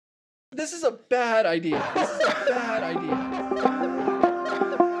This is a bad idea.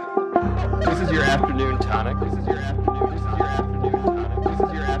 This is your afternoon tonic.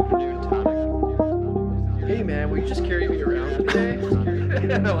 Hey man, will you just carry me around today?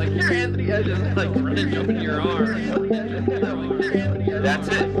 Like, here, Anthony, I just like jump into your arms. That's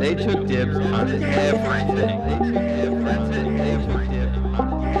it. They took dibs on everything.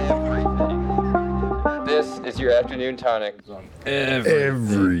 This is your afternoon tonic.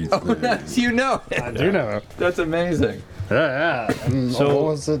 Everything. Oh, nice. You know it. I do know. That's amazing. Yeah. So, what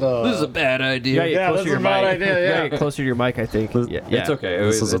was it? This is a bad idea. Yeah, this is a bad idea, yeah. Get closer to your mic, I think. Yeah. It's okay.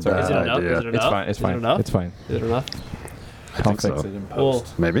 This is a It's okay. bad Is it enough? idea. Is it enough? It's fine. It's Is fine. it enough? It's fine. Is it enough? I think I'll fix so. it in Well,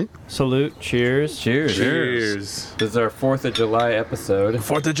 post. Maybe. salute. Cheers. Cheers. Cheers. This is our 4th of July episode.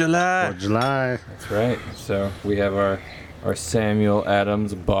 4th of July. July. That's right. So we have our Samuel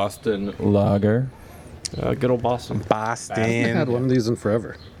Adams Boston Lager. Good old Boston. I haven't had one of these in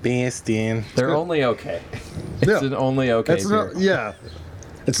forever. Boston. They're only okay. It's Yeah. an only okay It's beer. not. Yeah.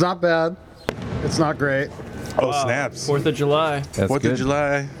 It's not bad. It's not great. Oh, snaps. 4th of July. That's 4th good. of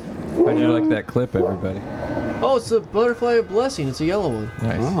July. How'd you like that clip, everybody? Oh, it's the butterfly of blessing. It's a yellow one.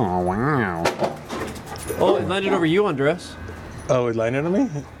 Nice. Oh wow. Oh, it landed over you, Andres. Oh, it landed on me?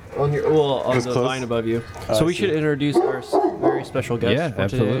 On your, well, on was the close. line above you. Oh, So I we see. should introduce our very special guest. Yeah, for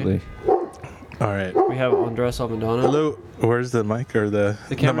absolutely. Today. All right. We have Andres Almendana. Hello. Where's the mic or the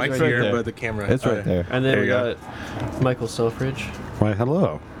camera's mic right here, there. but the camera? It's All right there. And then There we you got Michael Selfridge. Why,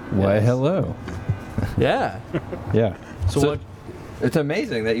 hello. Why, Yes. hello. Yeah. Yeah. So what? It's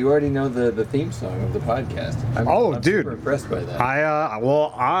amazing that you already know the theme song of the podcast. I'm Dude. super impressed by that.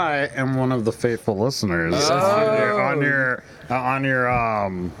 I am one of the faithful listeners on your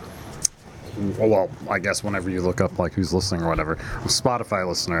well, I guess whenever you look up like who's listening or whatever, I'm a Spotify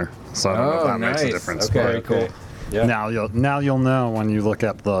listener, so I don't know if that makes a difference. Okay, but cool. Yeah. Now you'll know when you look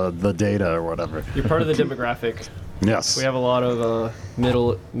at the data or whatever. You're part of the demographic. Yes. We have a lot of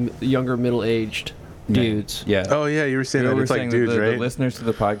younger middle-aged dudes. Yeah. Oh, yeah, you were saying that were it's like saying dudes, the right? listeners to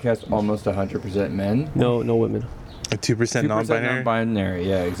the podcast, almost 100% men. No women. 2% 2% non-binary. non-binary.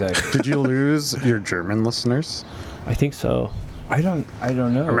 Yeah, exactly. Did you lose your German listeners? I think so. I don't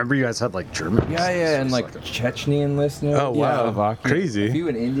know. I remember you guys had like German. Yeah, and listeners. like Chechnyan listeners. Oh, wow. Slovakian. Crazy. If you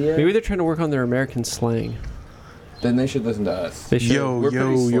in India, Maybe they're trying to work on their American slang. then they should listen to us. They should. Yo, We're pretty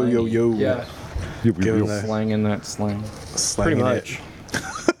yo, yo, yo, slangy. yo. Yeah, Giving that slanging that slang. Pretty slanging much.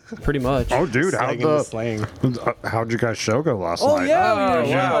 Pretty much. Oh, dude, Slanging the slang. how'd you guys' show go last Oh night? yeah, Oh,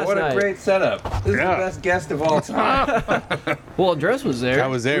 yeah. wow, what a Last night. great setup. This is Yeah. the best guest of all time. Well, Andres was there. I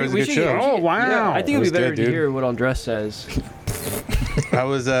was there. It was a We good should show. get- we should Oh get- wow! I think it'd was be better good, to dude. hear what Andres says. I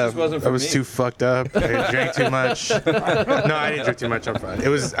was wasn't for I was me. too fucked up. I drank too much. No, I didn't drink too much. I'm fine.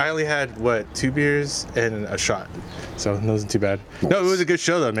 I only had 2 beers and a shot, so it wasn't too bad. No, it was a good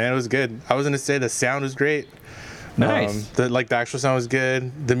show though, man. It was good. I was gonna say the sound was great. Nice. The actual sound was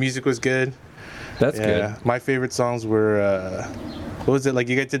good. The music was good. That's Yeah. My favorite songs were what was it? Like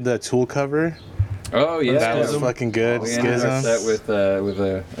you guys did the Tool cover. good. Oh yeah, That was Schism. fucking good. We ended our Schism. set with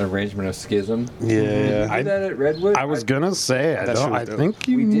an arrangement of Schism. Yeah. Did you do that at Redwood? I was gonna say I That don't. shit I was dope. think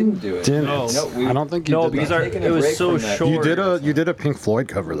you We didn't do it. Didn't. No. No, we- I don't think you No, did. because that. Taking a it was break so from that. short. You did a Pink Floyd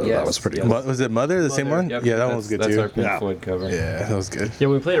cover though. Yes, That was pretty yes. good. Was it Mother? The same one? Yep, Yeah, that one was good that's too. our Pink Yeah. Floyd cover. Yeah, that was good. Yeah,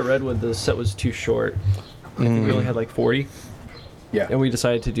 when we played at Redwood, the set was too short. I think we only had like 40, Yeah. and we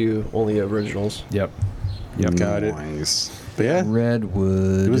decided to do only originals. Yep. Got it. Nice. But yeah,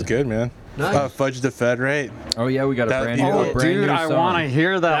 Redwood. it was good, man. Nice. Fudge the Fed, right? Oh yeah, we got That- a brand you new, know- a brand Dude, new I song. want to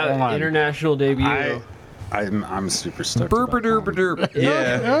hear that one. International debut. I'm super stoked. about that one. Burp-a-derp-a-derp.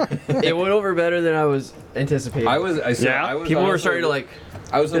 Yeah. It went over better than I was anticipating. I was People were honestly- starting to like.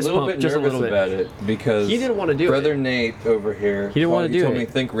 I was a fist little pump bit just a nervous little bit. about it because He didn't want to do Brother it. Nate over here. He didn't wanna do told it. me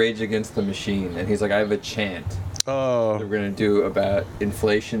think Rage Against the Machine, and he's like, I have a chant that Oh. we're gonna do about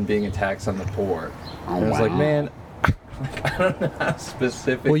inflation being a tax on the poor. Oh, and I was like, wow. man, I don't know how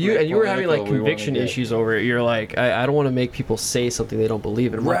specific. Well, you were having like political we wanna conviction get. issues over it. You're like, I don't want to make people say something they don't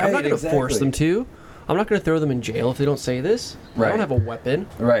believe in. I'm like, I'm Right, not going to force exactly. them to. I'm not going to throw them in jail if they don't say this. I Right. don't have a weapon.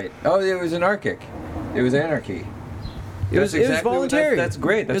 Right. Oh, it was anarchic. It was anarchy. It was That's exactly what- voluntary. That's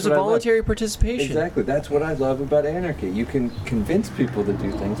great. That's it was a what I love. voluntary participation. Exactly. That's what I love about anarchy. You can convince people to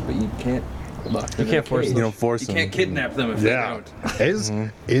do things, but you can't lock them. You can't in a force cage. them. You don't force You them. can't kidnap them if Yeah. they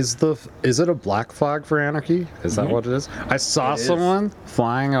don't. Is it a black flag for anarchy? Is that what it is? I saw It is. someone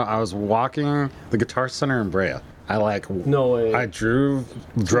flying. I was walking the Guitar Center in Brea I like. No way. I drove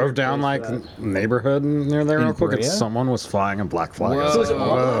down like place neighborhood near there real quick, and Brea? someone was flying a black flag. I Whoa. was like,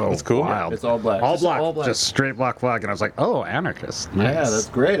 whoa, That's cool. wild. It's all black. All Just black, all black. just straight black flag, and I was like, oh, anarchist. Yeah, Nice. that's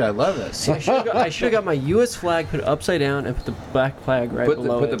great. I love it. See, I should have got my U.S. flag, put it upside down, and put the black flag right Put the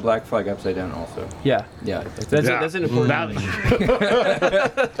below put it. the black flag upside down also. Yeah, Yeah. that's an important.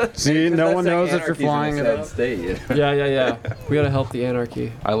 See, no one knows if you're Anarchy's in a flying it sad up. state. Yeah. We gotta help the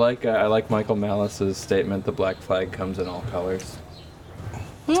anarchy. I like Michael Malice's statement. The black flag comes in all colors.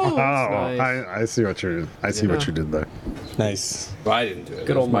 Oh, nice. I see what you did there. Nice. Well, I didn't do it. Good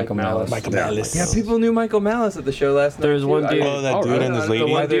It was old Michael Malice. Michael Malice. Yeah, people knew Michael Malice at the show last night. There's too. one dude- Oh, that Oh, dude really? and this The lady.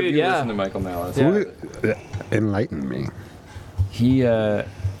 one Either of dude, you yeah. listen to Michael Malice. Yeah. Enlighten me.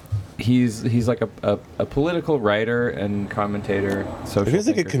 He's like a political writer and commentator. Social He's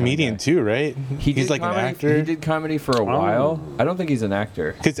like a thinker kinda comedian guy. too, right? He's He's like an actor. He did comedy for a while. I don't think he's an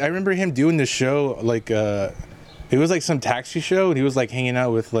actor. Because I remember him doing the show like it was like some taxi show, and he was like hanging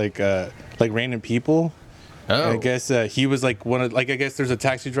out with like random people. And I guess he was like one of I guess there's a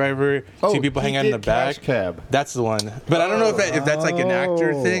taxi driver, two people hang out in the back. Cab. That's the one. But I don't know if that's like an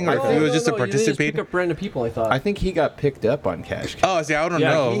actor thing or if it was just to You just participate. pick up random people. I thought. I think he got picked up on Cash Cab. Oh, see, I don't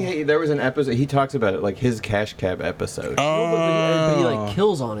Yeah, know. There was an episode. He talks about it, like his Cash Cab episode. but he like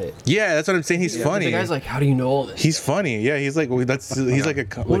kills on it. Yeah, that's what I'm saying. He's funny. The guy's like, "How do you know all this?" He's funny. Yeah, he's like he's like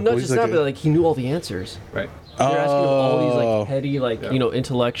a well, not he's just like that, a- but like he knew all the answers. Right. They're asking him all these Oh. like petty, like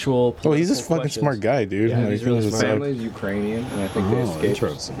intellectual. Oh, he's just political fucking questions. smart guy, dude. Yeah, he's really what's smart. up. Family's Ukrainian, and I think they Oh, escaped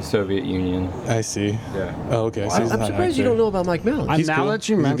interesting. the Soviet Union. I see. Yeah. Oh, okay. So I'm he's not surprised you actor. don't know about Mike Malice. He's Now cool. that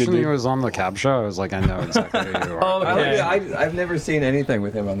you He's a good mentioned he dude. was on the cab show, I was like, I know exactly who you are. Oh, okay. I've never seen anything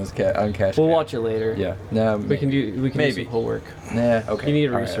with him on this on Cash We'll Cab. watch it later. Yeah. No, We can do Maybe. some homework. Nah. Okay. You need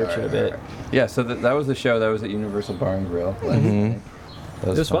to All right, research all it a right, bit. all right. Yeah. So that was the show. That was at Universal Bar and Grill. Mhm.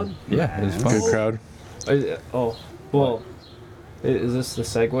 That It was fun? Yeah, it was fun. Good crowd. Well, is this the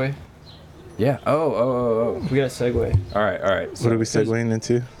segue? Yeah. Oh. We got a segue. All right. What are we segueing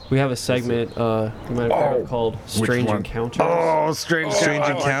into? We have a segment. You might have heard of called Strange one? Encounters. Oh, Strange Strange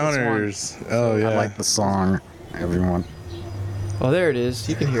I like this one. Encounters. Oh yeah. I like the song. Everyone. Oh, there it is.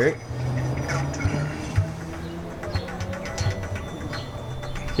 You can hear it.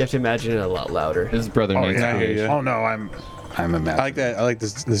 You have to imagine it a lot louder. This is Brother Oh, Nate's yeah. creation. Yeah. Oh no, I'm imagining. I like that. I like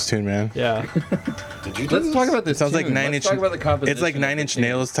this tune, man. Yeah. Let's talk about this. It sounds like tune. 9 Let's Inch. talk about the composition. It's like of 9 the Inch tune.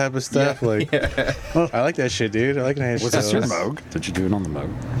 Nails type of stuff. Like, I like that shit, dude. I like 9 Inch Was Nails. this your Moog? Did you do it on the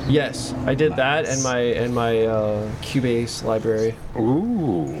Moog? Yes, I did that and my Cubase library.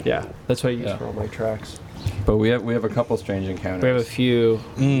 Ooh. Yeah, that's what I use Yeah. for all my tracks. But we have a couple strange encounters. We have a few.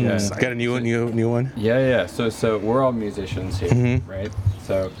 Yeah. Got a new one. New one. Yeah. So we're all musicians here, Mhm. right?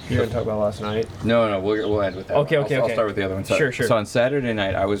 So You're gonna talk about last night. no, we'll end with that. Okay, one. okay, I'll okay. start with the other one. So, Sure. So on Saturday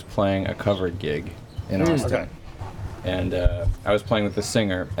night, I was playing a covered gig in Austin. Okay. And I was playing with the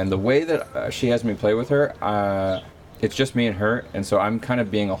singer, and the way that she has me play with her, it's just me and her, and so I'm kind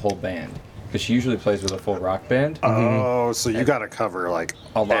of being a whole band because she usually plays with a full rock band. Oh, so you got to cover like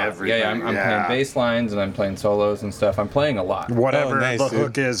A lot. everything. Yeah, I'm playing bass lines and I'm playing solos and stuff. I'm playing a lot. Whatever Oh, nice, the dude.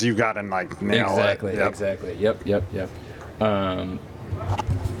 hook is, you got to like nail Exactly. it. Yep. Exactly. Yep.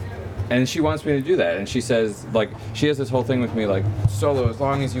 And she wants me to do that, and she says like she has this whole thing with me like solo as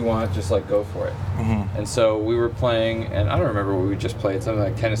long as you want, just like go for it. And so we were playing, and I don't remember what we just played, something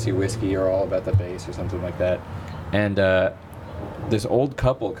like Tennessee Whiskey or All About the Bass or something like that. And this old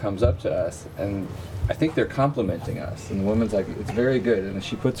couple comes up to us, and I think they're complimenting us, and the woman's like, "It's very good," and then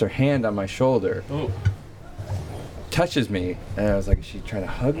she puts her hand on my shoulder. Touches me, and I was like, "Is she trying to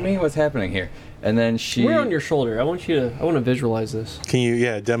hug me? What's happening here?" And then she We're on your shoulder. I want to visualize this. Can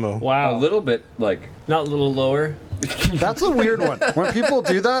you demo? Wow. a little bit like Not a little lower. That's a weird one. When people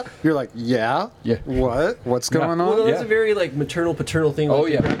do that, you're like, yeah? Yeah. What? What's going Well, on? that's Yeah. a very like maternal paternal thing. Like Oh,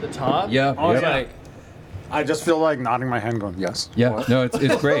 you yeah. grab the top. Yeah, I was yeah. like, I just feel like nodding my head going, yes. yeah, no,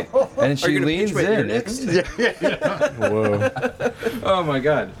 it's great. And she gonna leans pinch my ear in. next? Whoa. Oh my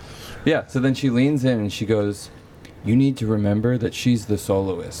god. Yeah, so then she leans in and she goes, "You need to remember that she's the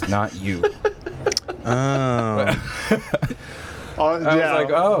soloist, not you." Oh. I was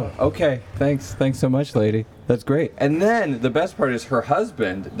like, "Oh, okay. Thanks so much, lady. That's great." And then the best part is her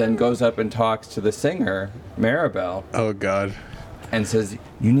husband then goes up and talks to the singer, Maribel, Oh God. and says,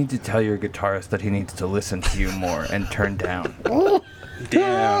 "You need to tell your guitarist that he needs to listen to you more and turn down."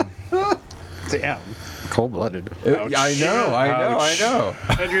 Damn. Damn. Cold-blooded. I know.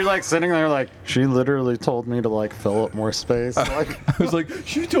 And you're like sitting there like, she literally told me to like fill up more space. Like, I was like,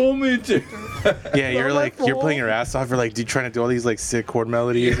 "She told me to." Yeah, you're playing your ass off. You're like, trying to do all these like sick chord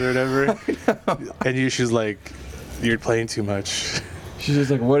melodies or whatever. And she's like, "You're playing too much." She's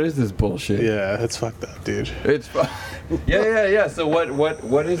just like, what is this bullshit? Yeah, that's fucked up, dude. It's yeah. So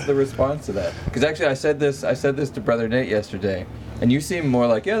what is the response to that? Because actually, I said this to Brother Nate yesterday, and you seem more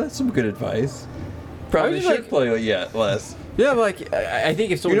like, yeah, that's some good advice. Probably just should like- play less. Yeah, like I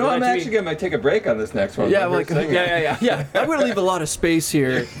think if someone You know, did I'm that to me- actually gonna take a break on this next one. Yeah, Let her like sing it. yeah. I'm gonna leave a lot of space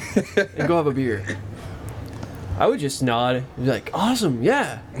here and go have a beer. I would just nod and be like, awesome,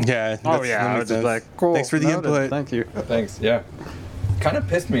 yeah. Yeah. Oh yeah, I was just like, cool. Thanks for the noted, input. Thank you. Thanks. Yeah. Kind of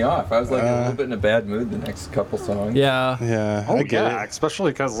pissed me off. I was like a little bit in a bad mood the next couple songs. Yeah. Yeah, Oh I get yeah, it.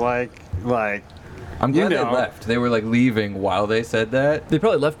 especially because like I'm You glad know. they left. They were like leaving while they said that. They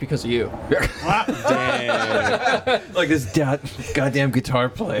probably left because of you. Damn. Like this goddamn guitar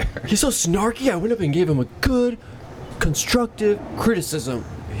player. He's so snarky, I went up and gave him a good, constructive criticism.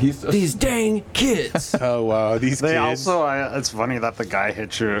 He's so These dang kids. Oh wow, these they kids. also. It's funny that the guy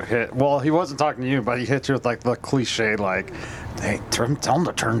hit. Well, he wasn't talking to you, but he hit you with like the cliche like, "Hey, tell him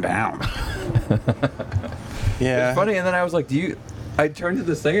to turn down." yeah. It's funny, and then I was like, I turned to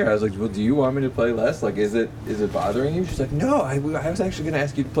the singer. I was like, well, do you want me to play less? Like, is it bothering you? She's like, no, I was actually going to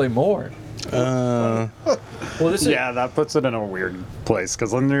ask you to play more. Well, this is Yeah, that puts it in a weird place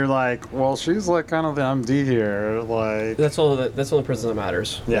because then you're like, well, she's like kind of the MD here, like. that's all. That's the only person that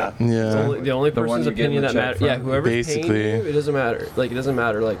matters. Yeah. Yeah. The only The one person's you're getting opinion the that check matters. from. Yeah, whoever's Basically. paying you, it doesn't matter. Like it doesn't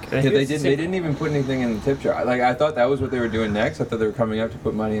matter. Like and I Yeah, think they it's the didn't. same- They didn't even put anything in the tip jar. Like I thought that was what they were doing next. I thought they were coming up to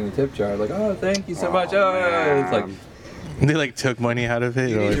put money in the tip jar. Like, oh, thank you so much. Oh, it's like They like took money out of it.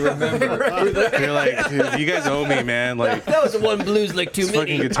 you need to Or, remember. you're like, dude, you guys owe me, man. Like, That was the one blues like too this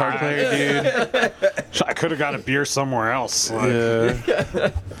fucking many. guitar player, dude. I could have got a beer somewhere else. Like, Yeah.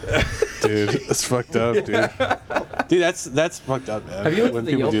 Dude, that's fucked up, dude. Dude, that's fucked up, man. Have you looked when at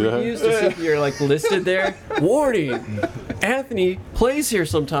the people Yelp do that. reviews to see if you're like listed there? Warning: Anthony plays here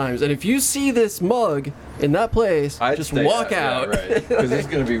sometimes, and if you see this mug in that place, I'd just stay walk out. Yeah, right. Because it's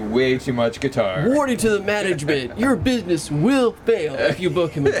gonna be way too much guitar. Warning to the management: your business will fail if you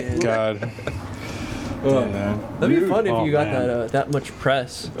book him again. God. Oh, man. That'd be fun if Oh, you got man. that much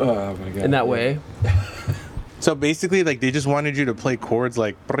press Oh my god. in that way. So basically, like, they just wanted you to play chords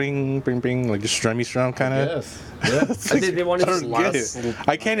like bring, bring, bring, like just strummy strum kind of. Yes. Yeah. I think they wanted I to don't get it.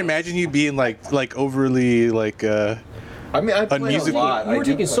 I can't imagine you being like overly like. I mean, I play music- a lot. You I were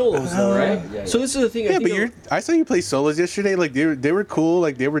do taking play- solos though, right? Yeah, So yeah. this is the thing. I Yeah, think but I saw you play solos yesterday. Like they were cool.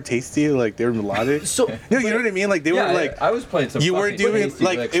 Like they were tasty. Like they were melodic. So No, you know what I mean? Like they Yeah, were like. I was playing some. You weren't fucking doing tasty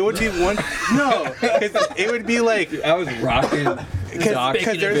like licks. it would be one. No, 'cause it would be like I was rocking.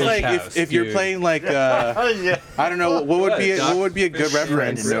 because there's like if you're playing like I don't know what would be a good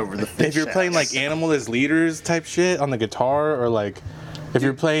reference if you're playing like Animal as Leaders type shit on the guitar, or like if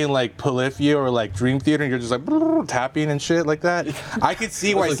you're playing like Polyphia or like Dream Theater and you're just like tapping and shit like that. I could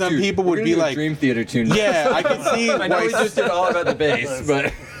see why some people would be like, Dream Theater tune. yeah, I could see I know we why. just did all about the bass,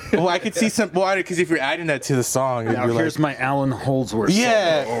 but Well, I could see some. Well, because if you're adding that to the song, it'd Now be here's like my Alan Holdsworth.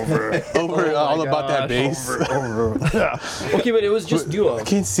 Yeah. solo over. over all about that bass. okay, but it was just duo. I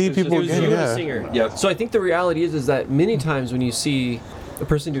can't see It people was again. you and a Yeah. singer. Yep. So I think the reality is that many times when you see a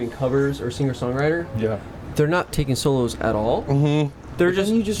person doing covers or singer-songwriter, yeah. they're not taking solos at all. Mm-hmm. They're just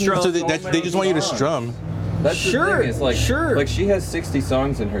So they just want you to strum. That's Sure, the thing. It's like sure. Like she has 60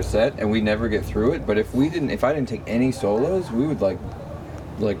 songs in her set, and we never get through it. But if I didn't take any solos, we would like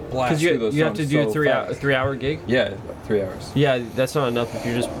blast because through you those have songs to do so a fast. 3 hour gig. Yeah, 3 hours. Yeah, that's not enough if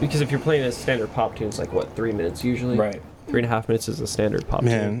you're just because if you're playing a standard pop tune, it's like what 3 minutes usually. Right. 3.5 minutes is a standard pop tune.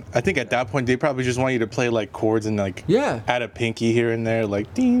 Man, I think at that point they probably just want you to play like chords and like Yeah. add a pinky here and there,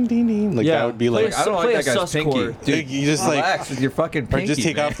 like ding ding ding. Like Yeah. that would be Play like, I don't Play like that a guy's sus pinky. chord. Dude, Like, you just like relax with your fucking pinky. or just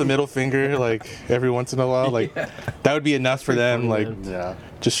take man. off the middle finger like every once in a while. Like that would be enough for them. Like Yeah.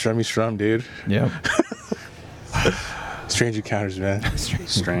 just strummy strum, dude. Yeah. Strange encounters, man.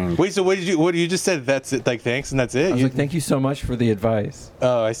 Strange. Wait, so what did you just said? That's it. Like thanks and that's it. I was You- like, thank you so much for the advice.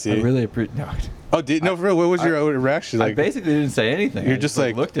 oh, I see. I really appreciate. No, Oh, no, for real. What was your reaction? I Like, basically didn't say anything. You're I just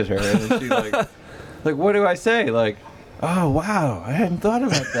like- looked at her and then she like, what do I say? Like, oh wow, I hadn't thought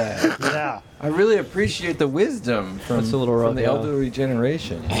about that. Yeah. I really appreciate the wisdom from, That's a little from rough, the yeah. elderly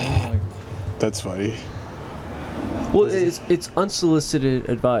generation. You know, like, that's funny. Well, it's unsolicited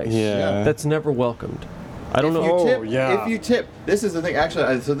advice. Yeah. That's never welcomed. I don't if know. you tip, yeah. If you tip, this is the thing.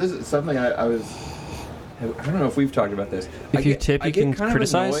 Actually, so this is something I was. I don't know if we've talked about this. If you tip, you can kind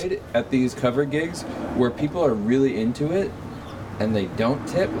criticize? of annoyed at these cover gigs where people are really into it and they don't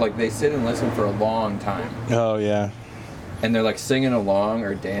tip. Like they sit and listen for a long time Oh yeah. and they're like singing along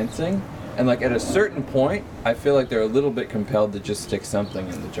or dancing. And like at a certain point, I feel like they're a little bit compelled to just stick something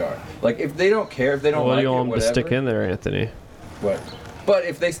in the jar. Like if they don't care, if they don't What like do you it, want them to whatever. stick in there, Anthony? What? But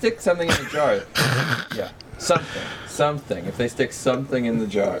if they stick something in the jar, yeah, something. something, if they stick something in the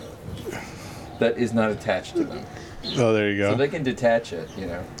jar that is not attached to them, Oh, there you go. so they can detach it, you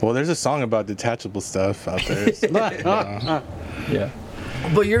know. Well, there's a song about detachable stuff out there. So, Yeah.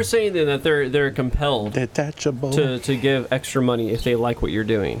 But you're saying then that they're compelled detachable. to give extra money if they like what you're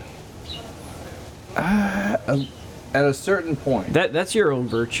doing. At a certain point. That's your own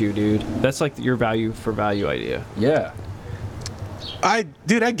virtue, dude. That's like your value for value idea. Yeah.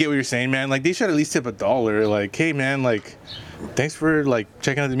 Dude, I get what you're saying, man. Like, they should at least tip $1. Like, hey, man, like, thanks for like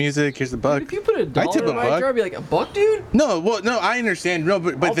checking out the music. Here's the buck. If you put $1 I tip in my $1. jar, I'd be like, $1, dude? No, well, no, I understand. No,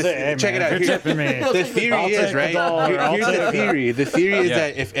 but I'll say, hey, check man, it out. if you're tipping me. The theory I'll is take right. $1. Here's I'll the take theory. The theory is Yeah.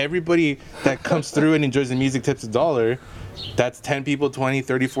 that if everybody that comes through and enjoys the music tips $1, that's 10 people, 20,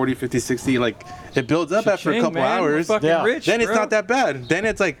 30, 40, 50, 60. Like, it builds up after a Cha-ching, couple man, we're hours. fucking Yeah. rich, Then it's bro. not that bad. Then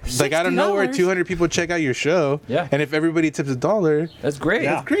it's like out of nowhere, $60. 200 people check out your show. Yeah. And if everybody tips $1, That's great.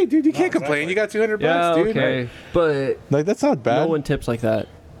 Yeah. that's great, dude. You can't No, complain. exactly. You got 200 Yeah, bucks, dude. okay. But Like, that's not bad. no one tips like that.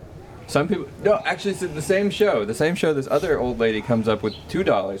 Some people, no, actually, it's the same show. This other old lady comes up with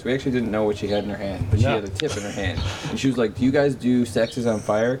 $2. We actually didn't know what she had in her hand, but she Yeah. had a tip in her hand. And she was like, "Do you guys do Sex is on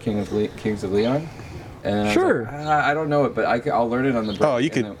Fire, Kings of Leon?" And I was Sure. like, I don't know it, but I'll learn it on the break. Oh, you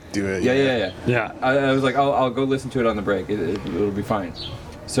And could then- do it. Yeah. Yeah. I was like, I'll go listen to it on the break. It'll be fine.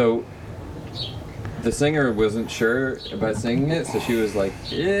 So the singer wasn't sure about singing it, so she was like,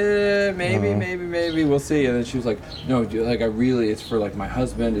 yeah, maybe, we'll see. And then she was like, no, dude, like it's for like my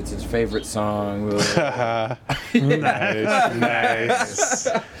husband. It's his favorite song. Nice.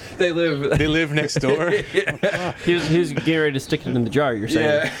 They live. They live next door. He was getting ready to stick it in the jar, you're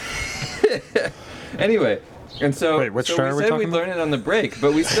saying. Yeah. Anyway. And so, Wait, which so jar we are we said talking we'd learn it on the break,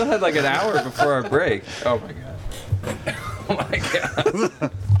 but we still had like an hour before our break. Oh my god. Oh my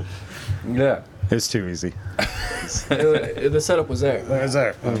god. Yeah. It's too easy. The setup was there. There's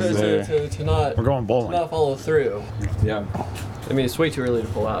there. To not We're going bowling. not follow through. Yeah. I mean, it's way too early to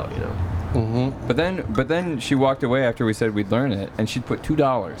pull out, you know. But then she walked away after we said we'd learn it, and she'd put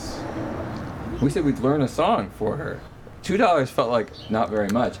 $2. We said we'd learn a song for her. $2 felt like not very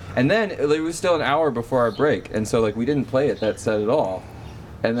much. And then it was still an hour before our break, and so like we didn't play it that set at all.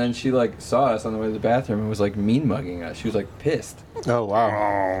 And then she like saw us on the way to the bathroom and was like mean mugging us. She was like pissed. Oh,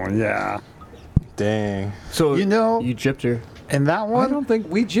 wow. Oh, yeah. Dang. So You know- you gypped her. And that I one? don't think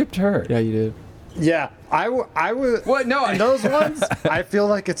we gypped her. Yeah, you did. Yeah. I would. What? No. And those ones, I feel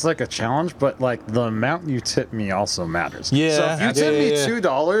like it's like a challenge, but like the amount you tip me also matters. Yeah. So if you tip me Yeah.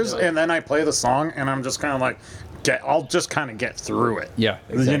 $2 and then I play the song and I'm just kind of like, I'll just kind of get through it. Yeah,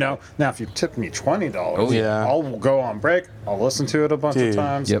 You exactly. know. Now if you tip me $20, Oh, yeah. I'll go on break. I'll listen to it a bunch Dude. of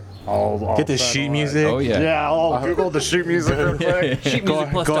times. Yep. I'll Get the try to, sheet like- music. Oh yeah. Yeah, I'll Google the sheet music real quick. Go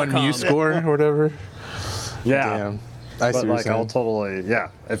on MuseScore or whatever. Yeah. Damn. I see But what you're like I'll saying. totally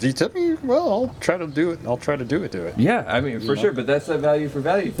If you tip me, well, I'll try to do it. I'll try to do it to it. Yeah, I mean for sure, but that's that value for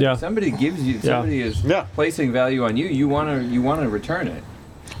value thing. Yeah. Somebody gives you, somebody is Yeah. placing value on you. You wanna return it.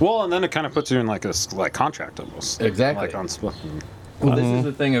 Well, and then it kind of puts you in like a contract almost. Exactly. Like on Well, this is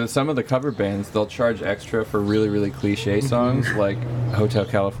the thing of some of the cover bands. They'll charge extra for really, really cliche songs like Hotel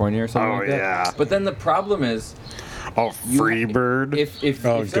California or something Oh, like that. yeah. But then the problem is, Oh, Freebird. if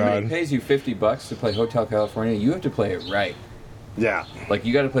Oh, somebody God. pays you $50 to play Hotel California, you have to play it right. Yeah. Like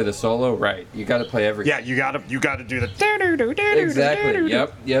you got to play the solo right. You got to play everything. Yeah, you gotta do the Exactly.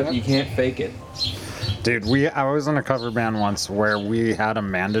 Yep. You can't fake it. Dude, I was in a cover band once where we had a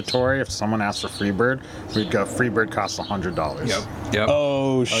mandatory. If someone asked for Freebird, we'd go Freebird costs $100. Yep.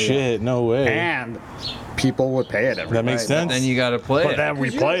 Oh, shit. No way. And people would pay it every That makes night. sense. Then you got to play But it. then we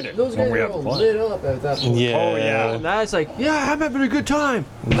played it Those when guys we are had to all play. lit up at that point. Yeah. Oh, yeah. And that's like, yeah, I'm having a good time.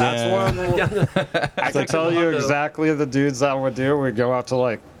 That's Yeah. one of the, I can tell you exactly the dudes that would do. We'd go out to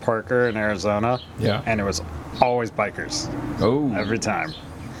like Parker in Arizona. Yeah. And it was always bikers Oh. every time.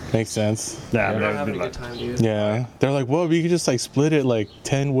 Makes sense. Yeah, I'm they would having be a like, good time, dude. Yeah. They're like, well, we could just like split it like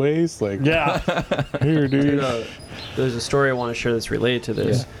 10 ways. Like, yeah. here, dude. There's a story I want to share that's related to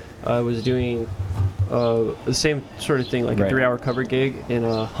this. I was doing the same sort of thing, like a Right. 3-hour cover gig in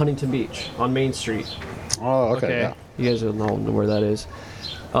Huntington Beach on Main Street. Oh, okay. Yeah. You guys don't know where that is.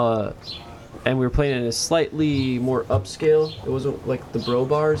 And we were playing in a slightly more upscale. It wasn't like the bro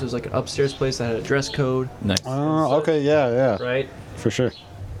bars. It was like an upstairs place that had a dress code, Nice. Oh, okay. Yeah. right? For sure.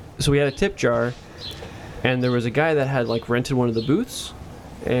 So we had a tip jar, and there was a guy that had like rented one of the booths,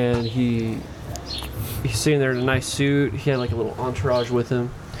 and he's sitting there in a nice suit. He had like a little entourage with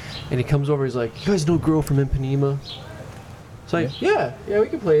him, and he comes over. He's like, "You guys know Girl from Ipanema?" It's like, yeah, we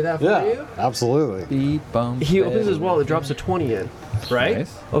can play that for you. Absolutely. Beep, bump, He opens his wallet, drops a 20 in, right?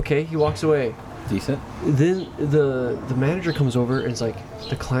 Nice. Okay, he walks away. Decent. Then the manager comes over and is like,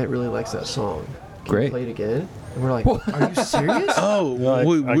 the client really likes that song. Great. Play it again. And we're like, are you serious? Oh, Like,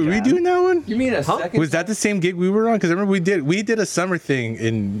 were we again? doing that one? You mean a Huh? second? Was that the same gig we were on? Because I remember we did a summer thing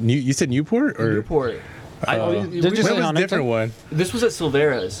in you said Newport or Newport. Did you when say was a Huntington? different one? This was at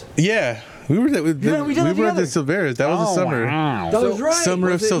Silvera's. Yeah, we were at, Yeah, we did that we were at together. the Silveras. That was the summer. Wow. That was right. Summer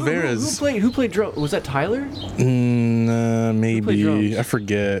of Was it- Silvera's. Who played drum? Was that Tyler? Maybe drums? I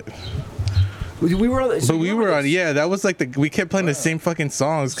forget. We were on. But we were on. Yeah, that was like we kept playing the same fucking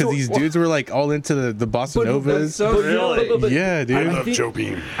songs because So- these dudes were like all into the bossa But- novas. so Really? Yeah, dude. I love think- Joe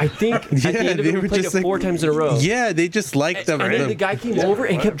Beam. I think at the end of they it, we were played just it like 4 times in a row. Yeah, they just liked And then the guy came over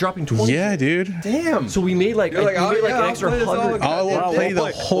and kept dropping 20. Yeah, dude. Damn. So we made like, You're like, we oh, made like yeah, an I'll extra play this all 100. again. I'll Well, play the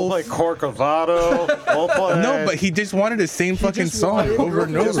we'll whole. play Corcovado. We'll play. No, but he just wanted the same fucking just song wanted over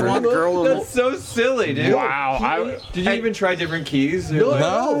and girl- just over. wanted- Girl, That's so silly, dude. wow. Did you even try different keys? No,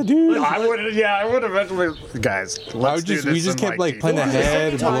 Nah, dude. I would. Yeah, I would eventually. Guys, let's do this. We just in, kept like D playing flat.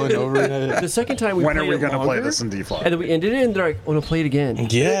 ahead, blowing over it. The second time we When are played we it gonna play longer, this in D flat? And then we ended it, and they're like, "Oh no, play it again."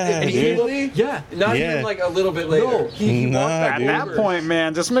 Yeah, And he came dude. up- yeah. Not Yeah. even like a little bit later. No, he Nah, walked back At dude. that over. point,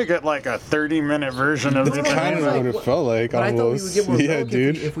 man, just make it like a 30-minute version of No, the no, Kind of like, what it felt like But I thought we would almost. get more Yeah, milk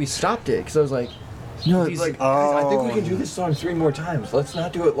dude. if we stopped it, because I was like, No, He's it's like, like, guys, I think we can do this song 3 more times. Let's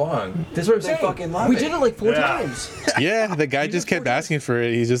not do it long. "This is what I'm They saying." fucking love we it. did it like 4 Yeah. times. Yeah, the guy just kept asking for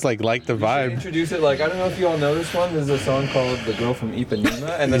it. He's just like liked the We should vibe. introduce it like, I don't know if you all know this one. There's a song called The Girl from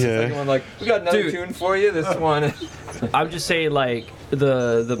Ipanema. And then Yeah. the second one, like, we got another Dude. tune for you. This one. I'm just saying, like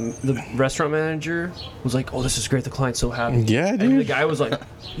the restaurant manager was like, "Oh, this is great. The client's so happy." Yeah, And the dude. guy was like,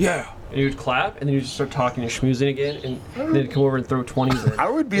 "Yeah," and he would clap, and then he would just start talking and schmoozing again, and then he'd come over and throw 20s in. I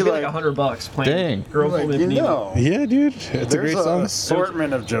would be He'd get like, like $100 playing Dang. "Girl like, from you Ipanema." know, Yeah, dude. It's a there's great an song.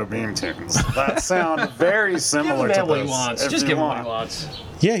 assortment of Joe Beam tunes that sound very Give similar him to man what he this, wants. if Just you give him what want. he wants.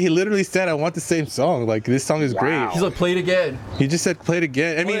 Yeah, he literally said, "I want the same song. Like this song is great." He's like, "Play it again." He just said, "Play it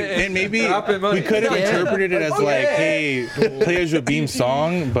again." I mean, Play it. and maybe Drop it, money. we could have Yeah. interpreted it as like, "Hey, play a Joe Beam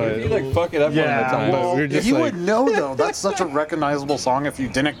song," but You like fuck it up one of the Yeah, times. But well, we're just you like- would know though. That's such a recognizable song if you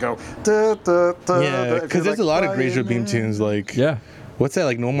didn't go. Da, da, da, yeah, da, if because you're there's a like, lot of great Joe Beam tunes. Like, Yeah. what's that?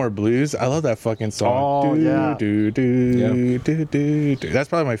 Like No More Blues. I love that fucking song. Oh, yeah. do, do, do, do. That's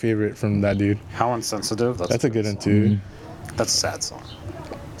probably my favorite from that dude. How Insensitive. That's a good one too. That's a sad song.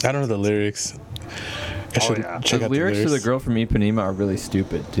 I don't know the lyrics. I should yeah. check The out lyrics the to lyrics. The Girl from Ipanema are really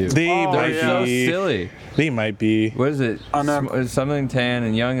stupid too. They Oh, might They're so be. silly. They might be. What is it? It's something tan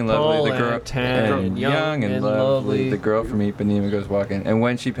and young and lovely. Tall The girl and tan, and young young and and lovely. lovely. The girl from Ipanema goes walking, and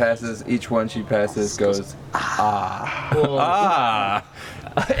when she passes, each one she passes goes ah Well, ah.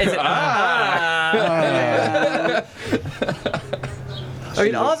 is it, I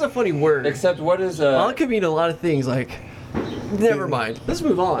mean, all's a funny word. Except what is All could mean a lot of things. Like, never mind. Let's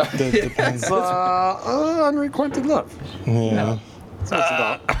move on. Depends. Unrequited love. Yeah. That's what it's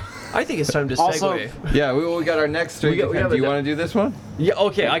about. I think it's time to Also- segue. Yeah, we got our next straight. We have Do you a- want to do this one? Yeah,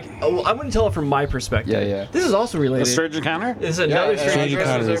 okay. I'm going to tell it from my perspective. Yeah, yeah. This is also The related. Strange Encounter? This is another yeah, strange. Strange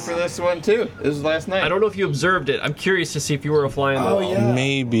Andres was there Encounters. for this one too. This was last night. I don't know if you observed it. I'm curious to see if you were a fly on the wall.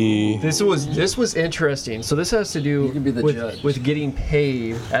 Maybe. This was interesting. So this has to do You can be the with, judge. with getting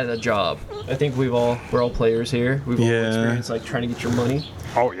paid at a job. I think we're all players here. We've all Yeah. experienced like trying to get your money.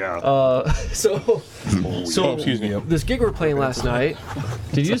 Oh, yeah. So Oh, excuse me. this gig we were playing last night.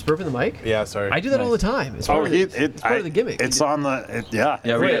 Did you just burp in the mic? Yeah, sorry. I do that all the time. It's part, of, the, it's part of the gimmick. It's on the. Yeah.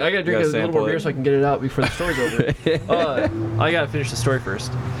 Yeah, Wait, I gotta drink a little sample more beer so I can get it out before the story's over. I gotta finish the story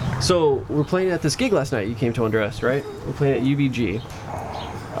first. So we're playing at this gig last night. You came to Undress, right? We're playing at UBG.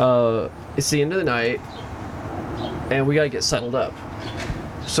 It's the end of the night, and we gotta get settled up.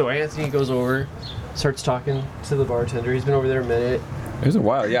 So Anthony goes over, starts talking to the bartender. He's been over there a minute. It was a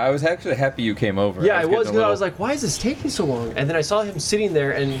while. Yeah, I was actually happy you came over. Yeah, I was getting a because I little- was like, why is this taking so long? And then I saw him sitting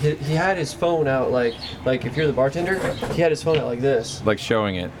there, and he had his phone out, like if you're the bartender, he had his phone out like this. like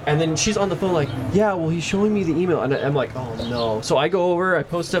showing it. And then she's on the phone like, yeah, well, he's showing me the email. And I'm like, oh, no. So I go over, I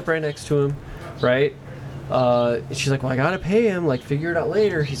post up right next to him, right? And she's like, well, I got to pay him. Like, figure it out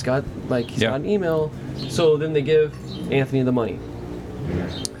later. He's got an email. So then they give Anthony the money.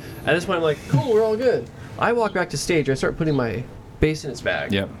 At this point, I'm like, cool, we're all good. I walk back to stage. I start putting my bass in its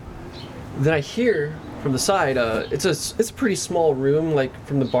bag. Yep. Then I hear from the side, it's a pretty small room, like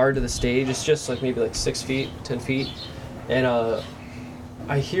from the bar to the stage. It's just like maybe like 6 feet, 10 feet. And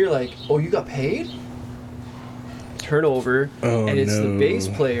I hear like, oh, you got paid? Turn over, Oh, and it's the no. bass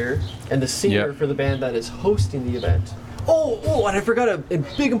player and the singer Yep. for the band that is hosting the event. Oh, and I forgot a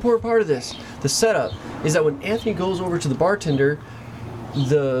big important part of this. The setup is that when Anthony goes over to the bartender,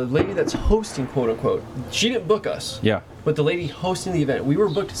 the lady that's hosting, quote unquote, she didn't book us. Yeah. But the lady hosting the event, we were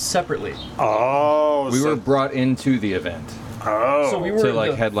booked separately. Oh, We so were brought into the event. Oh. So we were To,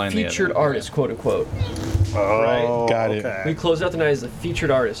 like, the headline the featured event. artist, quote unquote. Oh, Got it. okay. We closed out the night as the featured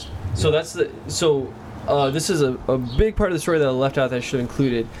artist. So this is a big part of the story that I left out that I should have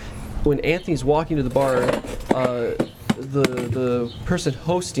included. When Anthony's walking to the bar, the person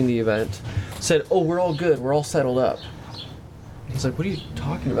hosting the event said, "Oh, we're all good. We're all settled up." He's like, "What are you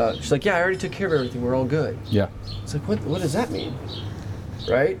talking about?" She's like, "Yeah, I already took care of everything. We're all good." Yeah. It's like, what does that mean?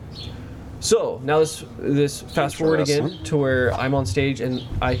 Right? So now this fast forward again Interesting. to where I'm on stage and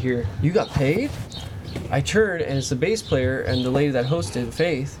I hear, "You got paid?" I turn and it's the bass player and the lady that hosted,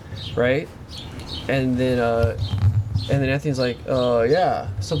 Faith, right? And then Anthony's like, yeah,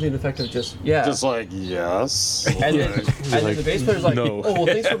 something to the effect of just, yeah. Just like, yes. And then the bass player's like, No. "Oh, well,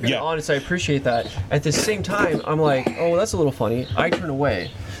 thanks for being Yeah. honest. I appreciate that." At the same time, I'm like, "Oh, that's a little funny." I turn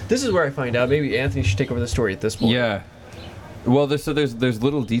away. This is where I find out maybe Anthony should take over the story at this point. Yeah. Well, there's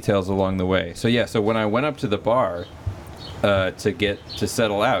little details along the way. So yeah, so when I went up to the bar to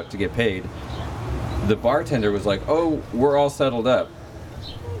settle out to get paid, the bartender was like, "Oh, we're all settled up.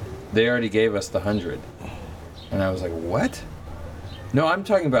 They already gave us the 100." And I was like, "What?" "No, I'm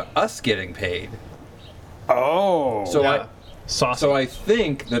talking about us getting paid." Oh. So Yeah. So I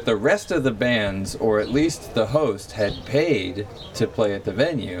think that the rest of the bands, or at least the host, had paid to play at the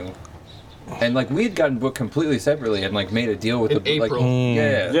venue, and like we had gotten booked completely separately and like made a deal with In the like April.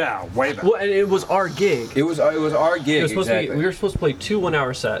 yeah. yeah, way back. Well, and it was our gig. It was our gig. It was supposed exactly. to be, we were supposed to play 2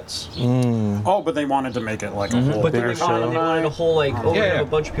 1-hour sets. Oh, but they wanted to make it like a whole But then beer they wanted show. a whole, like, oh, we're Yeah, gonna have yeah. a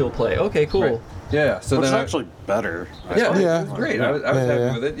bunch of people play. Okay, cool. Right. Yeah. So Which is then actually better. yeah, Yeah. it was great. I was happy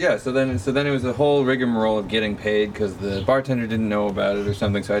yeah. with it. Yeah. So then it was a whole rigmarole of getting paid because the bartender didn't know about it or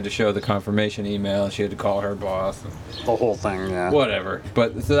something. So I had to show the confirmation email. She had to call her boss. The whole thing, yeah. Whatever.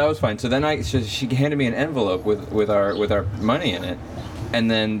 But so that was fine. So then she handed me an envelope with our money in it,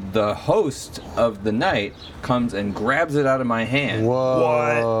 and then the host of the night comes and grabs it out of my hand.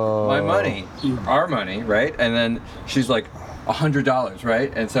 Whoa. My money, our money, right? And then she's like, $100,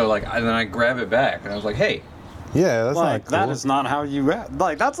 right? And so and then I grab it back, and I was like, "Hey, Yeah, that's Like, not cool. that is not how you,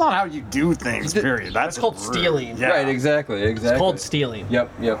 that's not how you do things, period. That's called rude. stealing. Yeah. right, exactly." It's called stealing.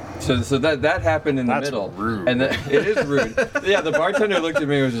 Yep. So that happened in the That's middle. rude. And it is rude. Yeah, the bartender looked at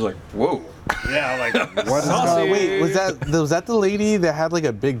me and was just like, "Whoa." Yeah, like, what is Wait, was that the lady that had like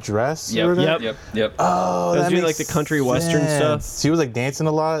a big dress? Yep. or whatever? Yep. Oh, That was that doing, makes like, the country western sense. stuff. She was like dancing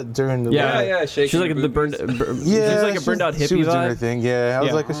a lot during the Yeah. Shaking She's like her the boobies. Yeah, she's like a burned out she hippie was doing her vibe. thing. Yeah, I was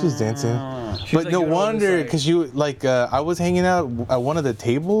Yeah. like, oh, she's dancing. She's, But like, no doing all this, wonder, like- because you like, I was hanging out at one of the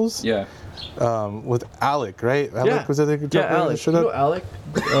tables. Yeah. With Alec, right? Alec Yeah. was that the guitar Yeah, player that Alec. showed You know up?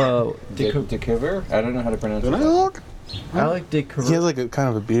 Alec? De Cover? I don't know how to pronounce Did I it. look? Alec de He has like a kind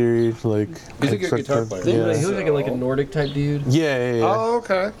of a beard, like. He's a good like, guitar player. He Yeah. looks like a Nordic type dude. Yeah. Oh,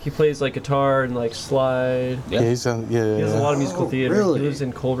 okay. He plays like guitar and like slide. Yeah, he's yeah. He has a lot of musical theater. really? He lives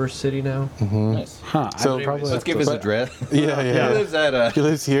in Culver City now. Nice. Huh. So I- probably Let's give his address. Yeah. He lives at He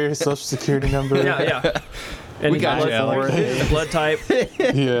lives here. His social security number. Yeah. And We his got blood, you, Alec. his blood type.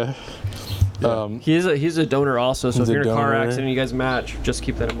 Yeah. He's a donor also. So He's if a you're in a car donor. accident, and you guys match. Just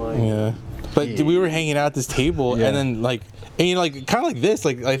keep that in mind. Yeah. But we were hanging out at this table, Yeah. and then like, and you know, like kind of like this,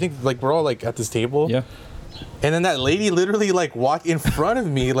 like I think like we're all like at this table. Yeah. And then that lady literally like walked in front of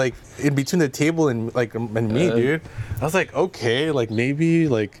me, like in between the table and like and me, dude. I was like, okay, like maybe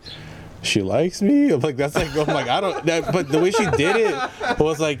like she likes me. I'm like, that's like, I'm like, I don't. But the way she did it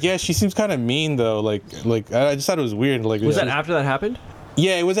was like, yeah, she seems kind of mean though. Like I just thought it was weird. Like, Was that after that happened?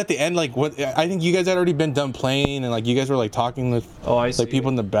 Yeah, it was at the end. Like what? I think you guys had already been done playing, and like you guys were like talking with Oh, I see. like people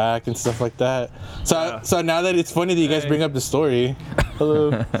in the back and stuff like that. So so now that it's funny that you guys bring up the story,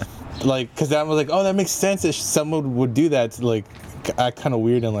 hello, like because I was like, oh, that makes sense that someone would do that to like act kind of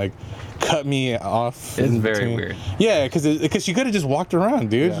weird and like cut me off. It's in very between. weird. Yeah, because she could have just walked around,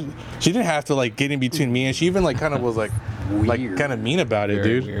 dude. She didn't have to like get in between me, and she even like kind of was like kind of mean about it,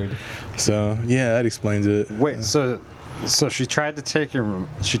 Very dude. weird. So yeah, that explains it. Wait, so she tried to take your,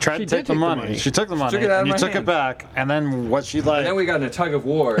 she tried She to did take the take the money. money. She took the money. Took it out of you my took hand. it back, and then what she like? And then we got in a tug of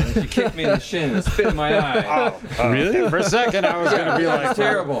war, and she kicked me in the shin and spit in my eye. Really? For a second, I was gonna be It like, was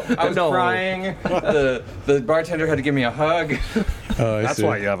terrible. I was No. crying. The bartender had to give me a hug. Oh, I That's see.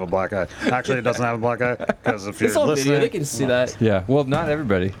 why you have a black eye. Actually, it doesn't have a black eye because if It's you're on video. They listening. can see that. Yeah. Well, not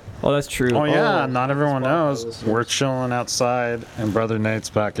everybody. Oh, that's true. Oh yeah, not that's everyone why knows. this- We're chilling outside in Brother Nate's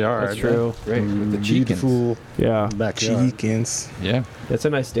backyard. That's true. Great. With the chickens. Beautiful Yeah. Backyard. chickens. Yeah. It's a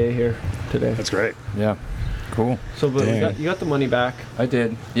nice day here today. That's great. Yeah. Cool. So, but Dang. you got the money back. I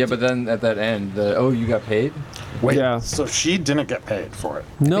did. Yeah, but then at that end, you got paid? Wait, Yeah. so she didn't get paid for it?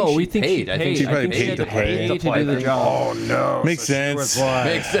 No, she we think she paid. paid. I think she probably she paid had to play. to do the job. Oh no. Makes So she sense. was like-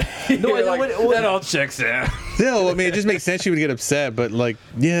 Makes sense. No, You're I know like, what- that all checks out. No, I mean it just makes sense she would get upset, but like,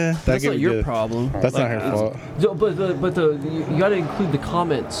 yeah, that That's could not be your good. problem. That's not her fault. No, but you got to include the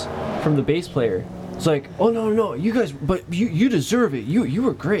comments from the bass player. It's like, oh no, you guys, but you deserve it. You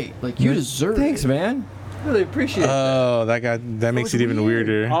were great. Like you deserve Thanks, it. man. Really appreciate it. Oh, that makes was it even weird.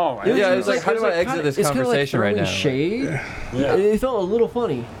 weirder. Oh, It was Yeah, just it's like, how do I exit this it's kinda conversation right throwing now? Shade. yeah. It felt a little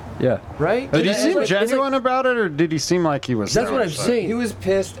funny, Yeah. right? Did he It's seem like- it's like- genuine about it, or did he seem like he was? That's so what I'm upset? saying. He was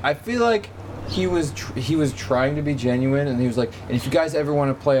pissed. I feel like he was trying to be genuine, and he was like, and if you guys ever want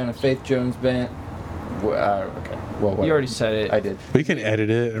to play on a Faith Jones band, okay. Well, You whatever. already said it. I did. We can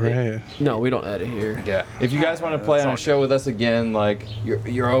edit it, right? No, we don't edit here. Yeah. If you guys want to play on a show with us again, like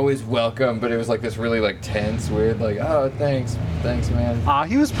you're always welcome. But it was like this really like tense, weird, like thanks, man.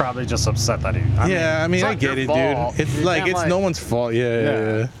 He was probably just upset that he. I mean, it's I not get your it, fault. dude. It's You like can't, it's no one's fault.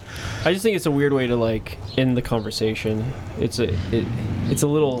 Yeah. I just think it's a weird way to like end the conversation. It's a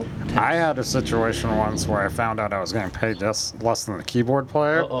little. I had a situation once where I found out I was getting paid less than the keyboard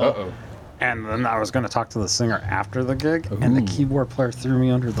player. Uh-oh. And then I was going to talk to the singer after the gig, and the keyboard player threw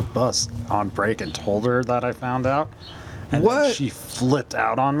me under the bus on break and told her that I found out. And then What? she flipped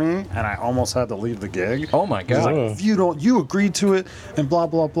out on me, and I almost had to leave the gig. Oh my She's like, god. if you agreed to it, and blah,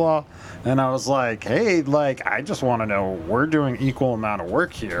 blah, blah. And I was like, hey, like, I just want to know, we're doing equal amount of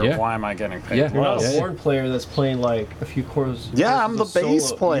work here. Yeah. Why am I getting paid Yeah. You're not less? a horn player that's playing like a few chords. Yeah, I'm the courses of bass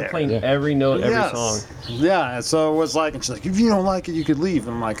solo. player. You're playing Yeah. every note, every Yes. song. Yeah, and so it was like, and she's like, if you don't like it, you could leave.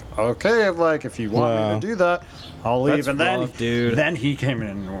 I'm like, okay, like, if you want Wow. me to do that, I'll leave. That's and then, rough, dude. then he came in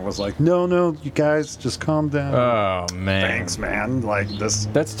and was like, no, you guys just calm down. Oh man. Thanks, man. Like this,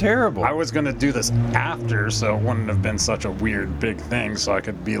 That's terrible. I was gonna do this after, so it wouldn't have been such a weird big thing. So I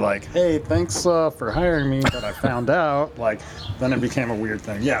could be like, hey, thanks for hiring me, but I found out. Like, then it became a weird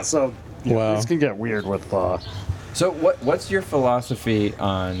thing. Yeah, so yeah, Wow. this can get weird with. So what's your philosophy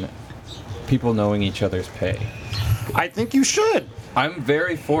on people knowing each other's pay? I think you should. I'm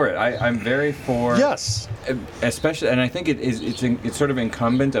very for it. I'm very for Yes. especially, and I think it's sort of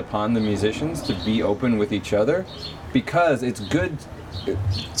incumbent upon the musicians to be open with each other, because it's good.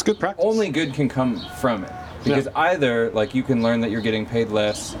 It's good practice. Only good can come from it. Because either like you can learn that you're getting paid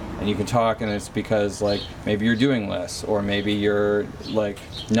less and you can talk, and it's because like maybe you're doing less, or maybe you're like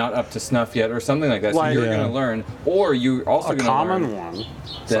not up to snuff yet, or something like that. So Like- you're Yeah. gonna learn, or you're also a gonna common learn one.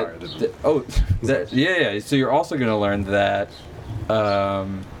 that, Sorry, I didn't- So you're also gonna learn that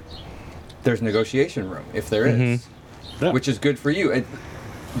there's negotiation room if there is, Yeah. which is good for you.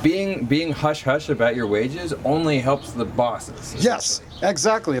 Being hush hush about your wages only helps the bosses. Yes,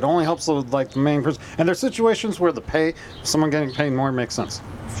 exactly. It only helps like the main person. And there's situations where the pay, someone getting paid more makes sense.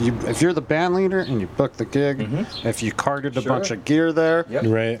 If you're the band leader and you book the gig, if you carted a Sure. bunch of gear there, Yep.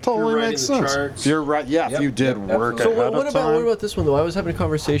 Right. totally You're makes writing the sense. charts. If you're right, yeah. Yep, If you did yep, work absolutely. So ahead what of about time. this one though? I was having a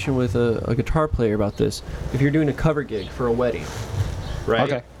conversation with a guitar player about this. If you're doing a cover gig for a wedding, right?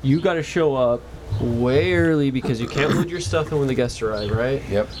 Okay. You got to show up way early because you can't load your stuff in when the guests arrive, right?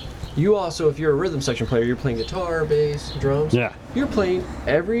 Yep. You also, if you're a rhythm section player, you're playing guitar, bass, drums. Yeah. You're playing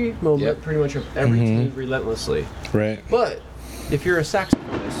every moment, Yep. pretty much of every tune relentlessly. Right. But if you're a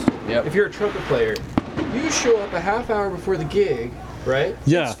saxophonist, Yep. if you're a trumpet player, you show up a half hour before the gig, right?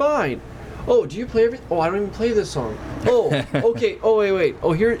 Yeah. It's fine. Oh, do you play every? Oh, I don't even play this song. Oh, okay. Oh, wait.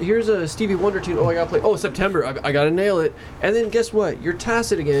 Oh, here's a Stevie Wonder tune. Oh, I gotta play. Oh, September. I gotta nail it. And then guess what? You're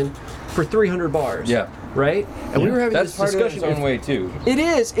tacit again for 300 bars. Yeah. Right. And we were having That's this part of it discussion. its own way too. It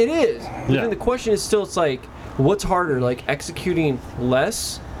is. It is. But Yeah. then the question is still, it's like, what's harder, like executing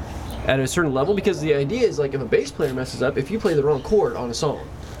less at a certain level? Because the idea is like, if a bass player messes up, if you play the wrong chord on a song,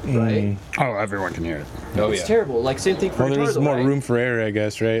 right? Oh, everyone can hear it. Oh It's yeah. terrible. Like same thing for Well, guitar, there's though, more right? room for error, I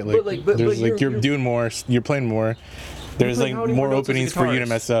guess, right? Like, but there's you're- like you're doing more, you're playing more. There's play like how many more more notes as a openings for you to guitarist?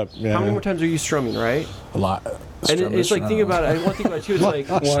 mess up. Yeah. How many more times are you strumming, right? A lot. And it's like, think about it. One thing about it too is like,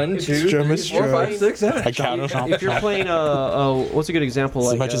 One, if- two, Strum three, is four, strum. five, 6, 7. I count them if you're playing what's a good example? as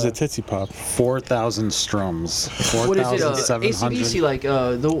Like much as a Tootsie Pop. 4,000 strums. what is it? ACDC, 4,700. like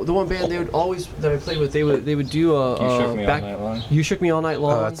the one band they would always that I played with, they would do You Shook Me All back, Night Long? You Shook Me All Night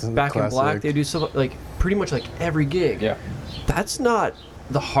Long, that's a Back in Black. classic. They do stuff like pretty much like every gig. Yeah. That's not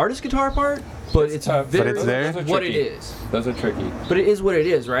the hardest guitar part, but it's tough, very but it's there. Those are what it tricky. is. Those are tricky. But it is what it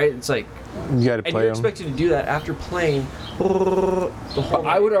is, right? It's like, You got to and play you're them. expected to do that after playing the whole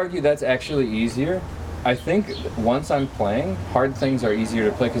I would argue that's actually easier I think once I'm playing, hard things are easier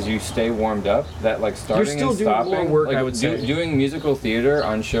to play because you stay warmed up. That like starting still and doing stopping. more work, like I would say. doing musical theater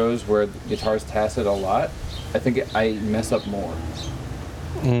on shows where guitars tacit a lot. I think I mess up more.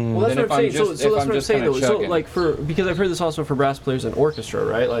 Well, that's Then what I'm saying. if So I'm that's what I'm just saying kinda though. So chugging. like because I've heard this also for brass players in orchestra,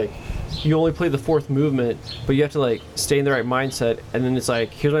 right? Like you only play the fourth movement, but you have to like stay in the right mindset, and then it's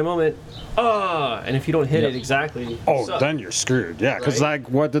like, here's my moment, and if you don't hit Yep. it exactly, Oh, suck. then you're screwed. Yeah, because Right? like,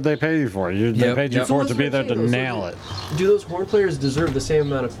 what did they pay you for? They Yep, paid you yep. for it So to be there that's to what I'm saying, nail it. Do those horn players deserve the same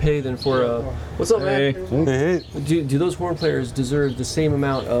amount of pay than for a? What's up, man? Do those horn players deserve the same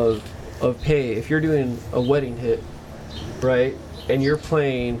amount of pay if you're doing a wedding hit, right? And you're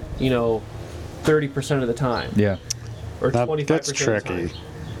playing, 30% of the time, Yeah. or That 25% gets of the time. tricky.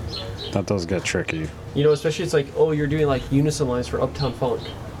 That does get tricky. Especially it's like, oh, you're doing like unison lines for Uptown Funk,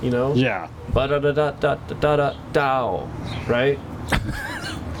 Yeah. ba da da da da da da da, right?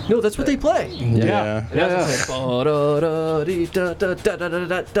 No, that's what they play. Yeah. And that's what they play.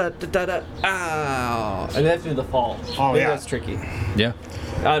 Ba-da-da-dee-da-da-da-da-da-da-da-da, ow. And they have to do the fall. Oh, Maybe yeah. that's tricky. Yeah.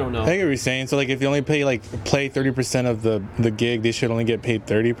 I don't know. I get what you're saying. So like, if you only play 30% of the gig, they should only get paid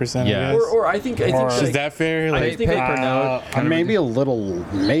 30%. Yeah. I guess? Or I think Or- like, Is that fair? Like, think paper note. Maybe a little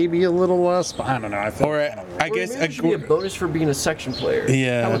less, but I don't know. I feel or kinda I or guess maybe it should be a bonus for being a section player.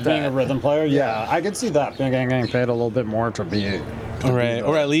 Yeah. How about being a that? rhythm player. Yeah, I could see that being getting paid a little bit more to be. right.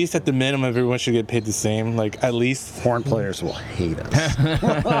 Or at least at the minimum, everyone should get paid the same. Like at least. Horn players will hate us.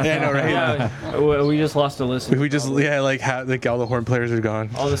 Yeah, I know, right? Yeah, we just lost a listener. We just like all the horn players are gone.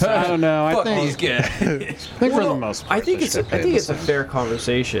 all the I don't know. I think, guys. I think for the most part, I think they it's should pay the a same. fair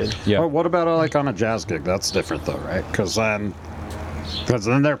conversation. Yeah. Or what about like on a jazz gig? That's different though, right? Because then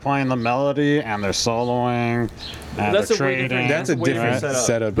they're playing the melody and they're soloing and That's they're a way different- trading. That's a way different different setup.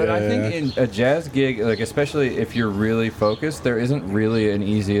 setup. But yeah, I think in a jazz gig, like especially if you're really focused, there isn't really an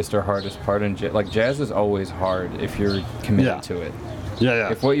easiest or hardest part in jazz. Like jazz is always hard if you're committed Yeah. to it.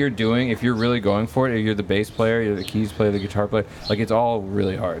 yeah. If what you're doing, if you're really going for it, or you're the bass player, you're the keys player, the guitar player, like it's all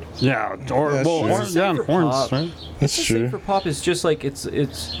really hard. Yeah, or That's well, true. horns, yeah, For horns, pop. right? that's The same true. for pop is just like it's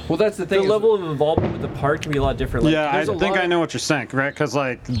Well, that's the the thing. is- level of involvement with the part can be a lot different. Like, Yeah, I there's a think lot I know what you're saying, right? Because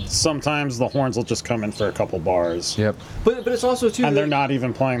like sometimes the horns will just come in for a couple bars, Yep. But it's also too. and they're that- not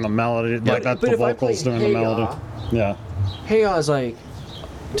even playing the melody, like that. but The if I vocals play doing the Hey melody. Ya, Yeah. Hey Ya is like,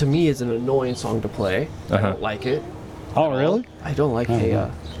 to me, is an annoying song to play. I Uh-huh. don't like it. Oh, really? I don't like Hey Ya.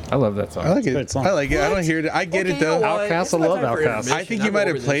 I love that song. I like Great it. song. I like it. I don't hear it. I get it Okay, though. you know what? Outcast, It's I my love time for Outcast. I think intermission. you might I'm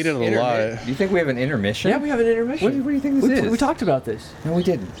have over played this. it a lot. Do you think we have an intermission? Yeah, we have an intermission. What do you think this is? We talked about this. No, we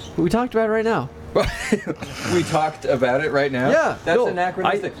didn't. We talked about it right now. We talked about it right now. Yeah, that's no,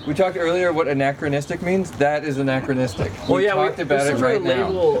 anachronistic. We talked earlier what anachronistic means. That is anachronistic. We talked about it right now.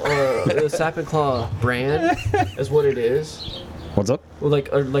 Label the Sap and Claw brand is what it is. What's up? Well,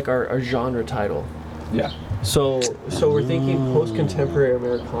 like our genre title. Yeah. So we're thinking post-contemporary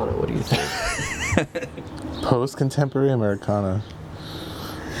Americana. What do you think? Post-contemporary Americana.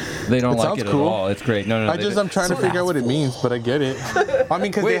 They don't It like sounds it cool. at all. It's great. No. I'm trying to figure out what it means, but I get it. I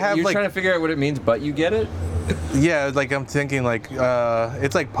mean, because Wait, they have you're like, trying to figure out what it means, but you get it? yeah, like I'm thinking like,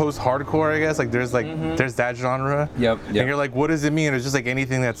 it's like post-hardcore, I guess. Like there's there's that genre. Yep. And you're like, what does it mean? It's just like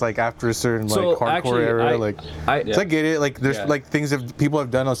anything that's like after a certain like So, hardcore actually, era. I- like, I- so I get it. Like there's Yeah. like things that people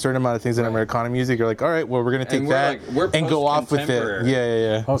have done a certain amount of things in Americana music. You're like, all right, well we're gonna take And we're that like- we're and go off with it. post-contemporary.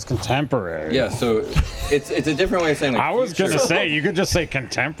 Yeah. Oh, it's contemporary. Yeah. So it's a different way of saying like. I was future. gonna say you could just say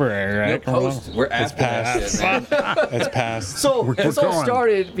contemporary, No, right? post. We're after that past. shit, man. It's past. So this all going.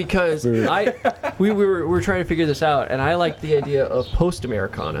 started because we were trying to figure this out, and I like the idea of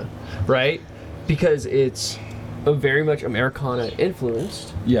post-Americana, right? Because it's a very much Americana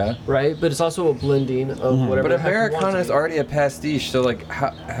influenced, Yeah. right? But it's also a blending of whatever. But the heck you want Americana to is be. already a pastiche, so like,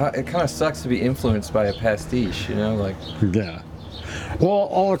 how it kind of sucks to be influenced by a pastiche, you know? Like, Yeah. Well,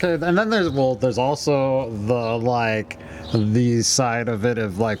 okay, and then there's also the side of it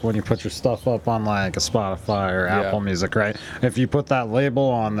of like when you put your stuff up on like a Spotify or Yeah. Apple Music, right? If you put that label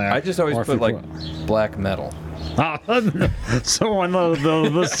on there, I just always or if put you like black metal. so when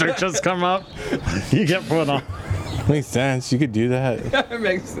the searches come up, you get put on. Makes sense. You could do that. It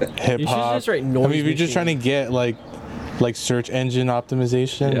makes sense. Hip hop. just write I noise mean, if you're just trying to get like search engine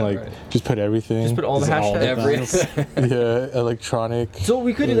optimization, Yeah, like right. just put everything. Just put all the Just all hashtags. the- Every. yeah, electronic. So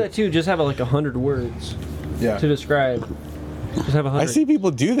we could do that too. Just have like 100 words Yeah. to describe. Just have 100. I see people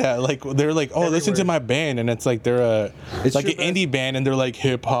do that. Like they're like, oh, listen to Everywhere. my band, and it's like they're It's like true, an but indie band, and they're like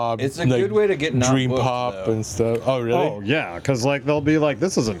hip hop. It's a like, good way to get not dream booked, pop though. and stuff. Oh, really? Oh yeah, because like they'll be like,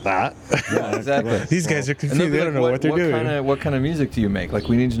 this isn't that. Yeah, exactly. These guys are And confused. they'll They be don't like, know what they're doing. What kind of music do you make? Like,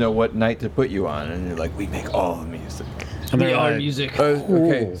 we need to know what night to put you on. And you're like, we make all the music. And they're VR like, music.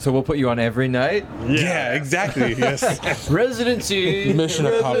 Okay, so we'll put you on every night. Yeah, exactly. Yes. Residency. Mission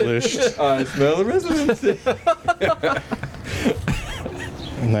accomplished. I smell the residency.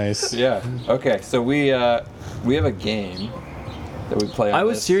 Nice. Yeah. Okay, so we have a game that we play. On I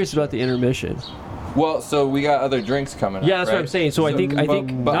was this. serious about the intermission. Well, so we got other drinks coming up. Yeah, that's what right? I'm saying. So I think but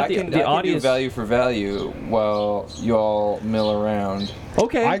not I the, can, the I can audience. do value for value while you all mill around.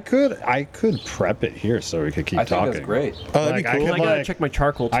 Okay. I could prep it here so we could keep I think talking. that's great. Oh, that'd Like, be I cool. could, I gotta like, check my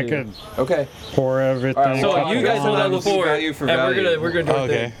charcoal too. I could Okay. pour everything. All right, So Well, you guys know that let's do before, value for and value. we're gonna do Oh, our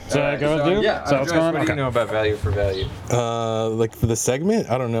okay. thing. So I go do? Yeah. So it's Josh, going? what do you Okay. know about value for value? Like for the segment,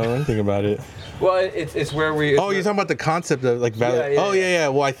 I don't know anything about it. Well, it's where we. Oh, you're talking about the concept of like value. Yeah, yeah, Oh, yeah.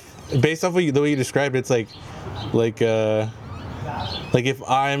 Well, based off of the way you described it, it's like if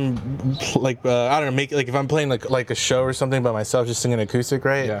I'm I don't know, if I'm playing like a show or something by myself, just singing acoustic,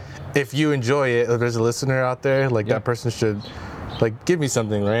 right? Yeah. If you enjoy it, if there's a listener out there, like Yeah. that person should give me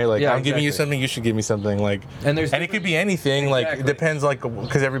something, right? Like Yeah, I'm giving you exactly. something, you should give me something. And there's it could be anything. Like it Exactly. depends,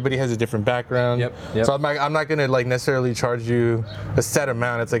 because everybody has a different background. Yep. So I'm not gonna necessarily charge you a set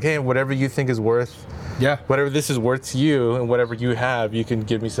amount. It's like, hey, whatever you think is worth. Yeah. Whatever this is worth to you, and whatever you have, you can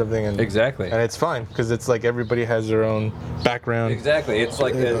give me something, and Exactly. and it's fine because it's like everybody has their own background. Exactly. It's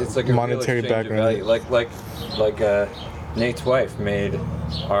like a Monetary real exchange of background. value. Like Nate's wife made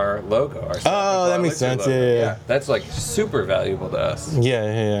our logo. Our Oh, that makes sense. logo. Yeah. That's like super valuable to us.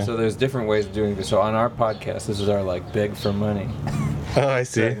 Yeah. So there's different ways of doing this. So on our podcast, this is our beg for money Oh, I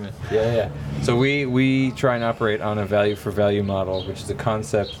see. segment. Yeah. So we try and operate on a value for value model, which is a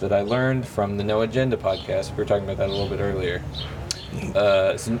concept that I learned from the No Agenda podcast. We were talking about that a little bit earlier.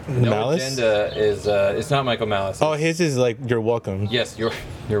 So No Malice? Agenda is it's not Michael Malice. Oh, his is like you're welcome. Yes,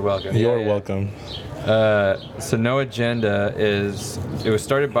 you're welcome. You're Yeah. welcome. So No Agenda it was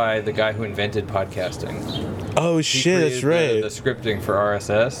started by the guy who invented podcasting. Oh He shit, that's created right. The scripting for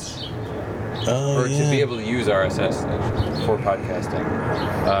RSS, Oh or yeah. to be able to use RSS for podcasting.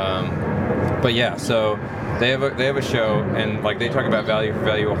 But yeah, so they have a show, and they talk about value for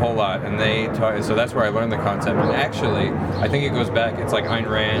value a whole lot, and so that's where I learned the concept. And actually, I think it goes back. It's like Ayn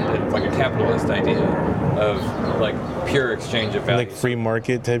Rand, and it's like a capitalist idea of pure exchange of value. Like free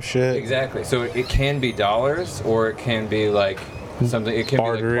market type shit. Exactly. So it can be dollars, or it can be something. It can be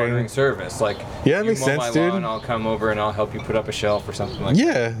Bartering. bartering service. Yeah, that you makes mow sense, my dude. lawn, I'll come over and I'll help you put up a shelf or something like that.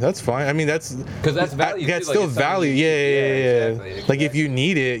 Yeah, that's fine. I mean, that's Because that's value. Yeah, too. it's Like, still it's something value. you- Yeah. Exactly. Like if you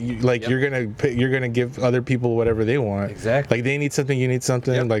need it, Yep. you're gonna give other people whatever they want. Exactly. Like they need something, you need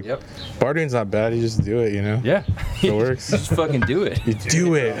something. Yep. Bartering's not bad. You just do it. You know. Yeah. It works. Just fucking do it. You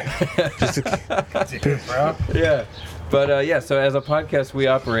do it. Yeah. But so as a podcast, we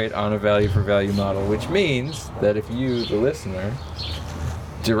operate on a value for value model, which means that if you, the listener,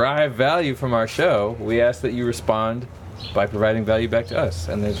 derive value from our show, we ask that you respond by providing value back to us.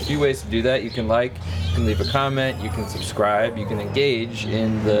 And there's a few ways to do that. You can you can leave a comment, you can subscribe, you can engage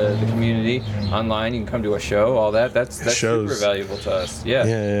in the community online, you can come to a show, all that. That's Shows. super valuable to us. Yeah.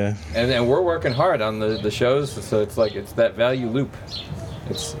 Yeah. And we're working hard on the shows, so it's that value loop.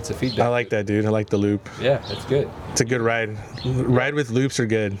 It's a feedback. I like that, dude. I like the loop. Yeah, it's good. It's a good ride. Ride with loops are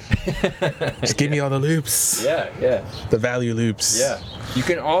good. Just give me all the loops. Yeah. The value loops. Yeah. You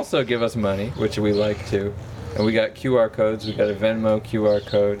can also give us money, which we like to. And we got QR codes. We got a Venmo QR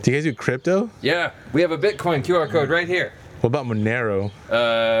code. Do you guys do crypto? Yeah, we have a Bitcoin QR code right here. What about Monero?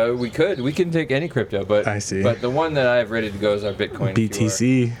 We can take any crypto, but I see. But the one that I have ready to go is our Bitcoin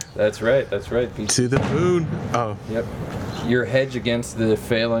BTC. QR. That's right. BTC. To the moon. Oh, Yep. Your hedge against the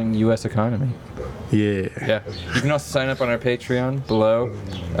failing U.S. economy. yeah. Yeah. You can also sign up on our Patreon below.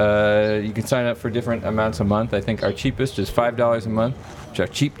 You can sign up for different amounts a month. I think our cheapest is $5 a month, which are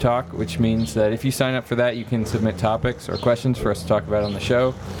Cheap Talk, which means that if you sign up for that, you can submit topics or questions for us to talk about on the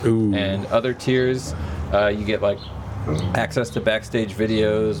show. Ooh. And other tiers, you get access to backstage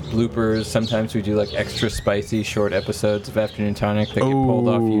videos, bloopers. Sometimes we do extra spicy short episodes of Afternoon Tonic that get pulled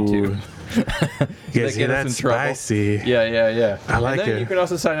off YouTube. You guys hear that? Spicy. Yeah. I like and then it. you can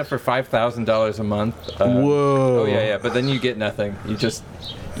also sign up for $5,000 a month. Whoa. Oh yeah. But then you get nothing. You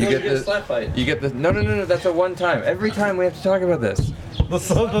get a slap fight. You get the no. That's a one time. Every time we have to talk about this. The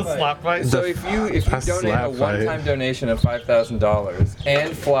slap fight. So if you donate a slap one-time fight. donation of $5,000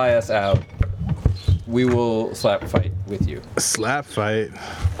 and fly us out, we will slap fight with you. Slap fight.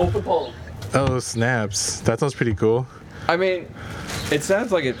 Open palm. Oh, snaps. That sounds pretty cool. I mean, it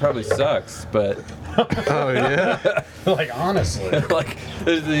sounds like it probably sucks, but Oh, yeah? Honestly.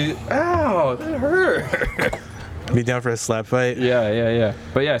 there's the ow, that hurt. Be down for a slap fight? Yeah.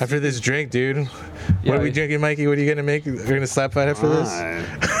 But yeah, After this drink, dude. Yeah, What are we drinking, Mikey? What are you going to make? We're going to slap fight after this?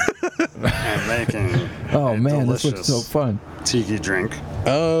 I'm making Oh a man, this looks so delicious fun. tiki drink.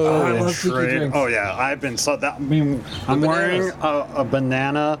 Oh, I yeah. love tiki Trade- drinks. Oh yeah, I've been so that. I mean, I'm wearing a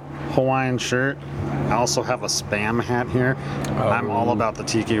banana Hawaiian shirt. I also have a Spam hat here. I'm all about the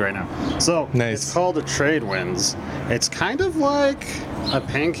tiki right now. So Nice. it's called a Trade Winds. It's kind of like a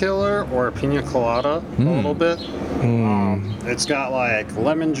painkiller or a pina colada a little bit. It's got like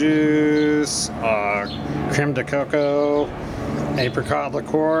lemon juice, creme de coco, apricot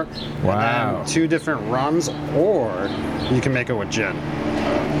liqueur, Wow. and then 2 different rums, or you can make it with gin.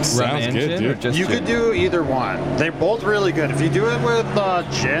 Rum Sounds and good, gin or dude. just You gin? could do either one. They're both really good. If you do it with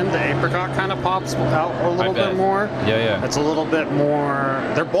gin, the apricot kind of pops out a little bet. bit more. Yeah, yeah. It's a little bit more.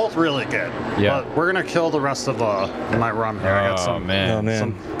 They're both really good. Yeah. But we're gonna kill the rest of my rum here. I got Oh some, man. Oh man.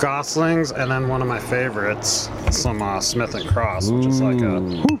 some Goslings, and then one of my favorites, some Smith and Cross, which is like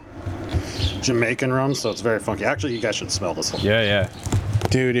a Jamaican rum, so it's very funky. Actually, you guys should smell this one. Yeah, yeah.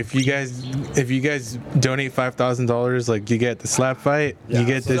 Dude, if you guys donate $5,000, like you get the slap fight, you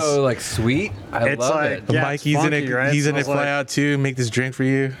get this. So like sweet. I It's love like- it. yeah, Mike, it's he's funky, gonna right? he's It gonna smells fly like- out too, make this drink for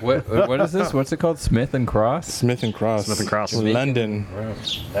you. What is this? What's it called? Smith and Cross. Smith and Cross. Smith and Cross. London.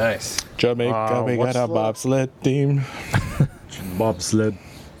 Nice. Jamaica, we what's got a the- bobsled team. Bobsled.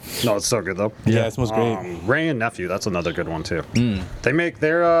 No, it's so good though. Yeah, it smells great. Ray and Nephew, that's another good one too. Mm.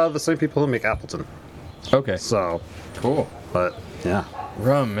 They're the same people who make Appleton. Okay. So, Cool. but yeah.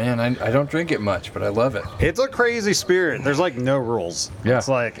 Rum, man. I don't drink it much, but I love it. It's a crazy spirit. There's like no rules. Yeah. It's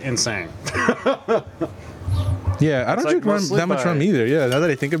like insane. Yeah, I don't like drink rum, mostly that much rum by- either. Yeah, now that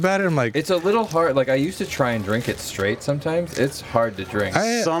I think about it, I'm like, It's a little hard. Like I used to try and drink it straight sometimes. It's hard to drink.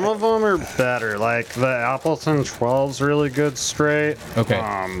 Some of them are better. Like the Appleton 12's really good straight. Okay.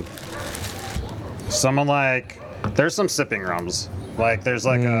 Some of like, there's some sipping rums. Like there's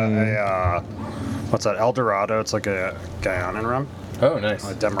like a what's that? El Dorado. It's like a Guyanan rum. Oh, nice.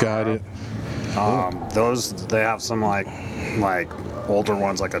 Demerara. got it. Those they have some like older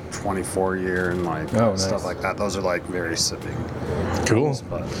ones, like a 24 year and like Oh, stuff nice. like that. Those are like very sipping. Cool.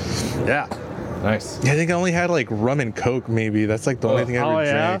 But yeah, Nice. Yeah, I think I only had like rum and Coke, maybe. That's like the only thing I ever Oh,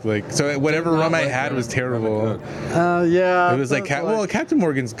 yeah? drank. Like, so whatever rum I like had rum was and terrible. yeah. It was like, well, Captain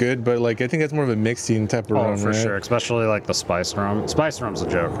Morgan's good, but like I think that's more of a mixing type of oh, rum, for right? sure. Especially like the spice rum. Spice rum's a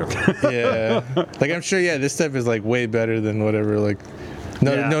joke. Yeah, like I'm sure. Yeah, this stuff is like way better than whatever. Like,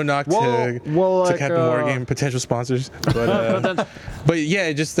 no, Yeah. no knock Well, to like, Captain Morgan potential sponsors, but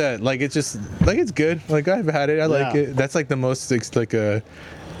yeah, just that like it's just like it's good. Like I've had it, I like Yeah. it. That's like the most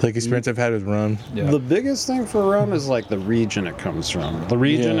like experience I've had with rum. Yeah. The biggest thing for rum is like the region it comes from. The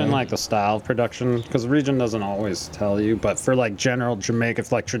region Yeah. and like the style of production, because the region doesn't always tell you. But for like general Jamaica,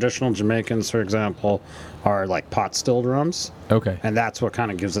 if like traditional Jamaicans, for example, are like pot stilled rums, Okay. and that's what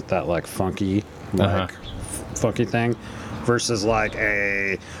kind of gives it that like funky, like funky thing. Versus like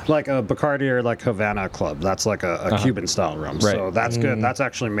a Bacardi or like Havana Club. That's like a Cuban style rum. Right. So that's good. That's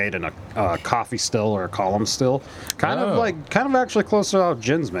actually made in a coffee still or a column still. Kind Oh. of actually close to how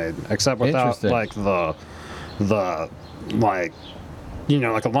gin's made, except without Interesting. like the like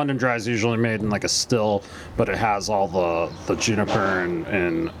like a London Dry is usually made in like a still, but it has all the juniper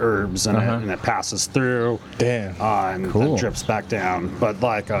and herbs in it, and it passes through. Damn. And Cool. then drips back down. But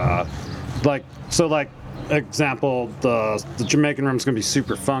like example, the Jamaican rum's gonna be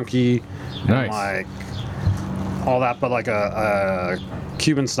super funky, Nice. and like all that. But like a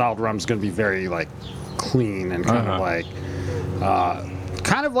Cuban styled rum's gonna be very like clean and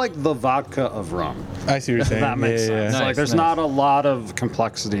kind of like the vodka of rum. I see what you're If saying. that makes yeah, sense. yeah. Nice, Like there's nice. not a lot of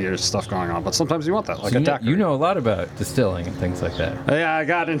complexity or stuff going on, but sometimes you want that, like So a you know, daiquiri. you know a lot about distilling and things like that. Yeah, I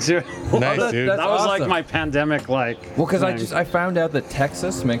got into it. Nice, that- dude. that's That was like awesome. my pandemic like. Well, because thing. I found out that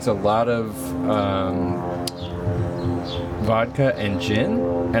Texas makes a lot of vodka and gin,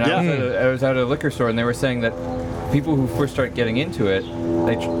 and I was at a liquor store, and they were saying that people who first start getting into it,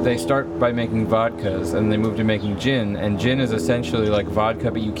 they start by making vodkas, and they move to making gin, and gin is essentially like vodka,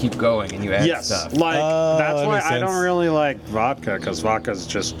 but you keep going and you add Yes, stuff. like that's that why makes I don't sense. really like vodka, because vodka is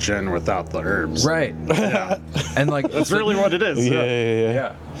just gin without the herbs. Right. Yeah, And like that's really what it is. Yeah, yeah, yeah.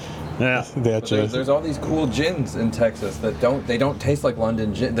 yeah. Yeah. Gotcha. There's all these cool gins in Texas that don't taste like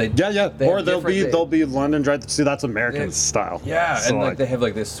London gin. They Yeah. they Or have they'll different- be London Dry. See, that's American Yeah. style. Yeah, So, and like they have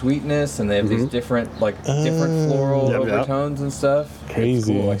like this sweetness, and they have these different floral Yep, yep. overtones and stuff. It's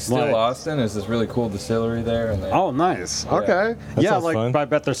Crazy. cool. Like Still Like- Austin is this really cool distillery there, and they, Oh, nice. Okay. That Yeah, sounds like fun. I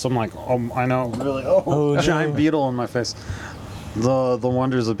bet there's some like I know really Oh, no. giant beetle in my face. The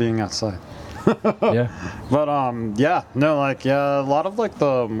wonders of being outside. yeah, But a lot of like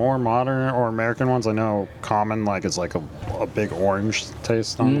the more modern or American ones I know common like is like a big orange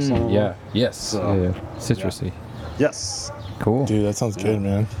taste on some of them. yes, So, yeah. Citrusy. Yes. Cool. Dude, that sounds good,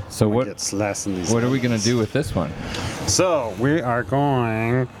 man. So what Gets less in these. what are we gonna do with this one? So we are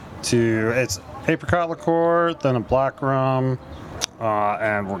going to. It's apricot liqueur, then a black rum,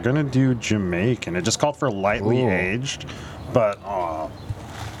 and we're gonna do Jamaican. It just called for lightly Ooh. aged, but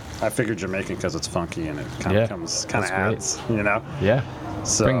I figured Jamaican because it's funky and it kind of Yeah, comes kind of that's great. adds, you know. Yeah.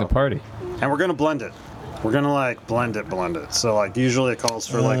 So Bring the party. and we're gonna blend it. We're gonna like blend it. So like usually it calls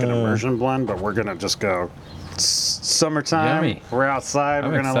for like an immersion blend, but we're gonna just go summertime. Yummy. We're outside.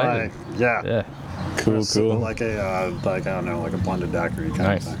 I'm we're gonna excited. like yeah. Cool, So cool. like a like I don't know, like a blended daiquiri kind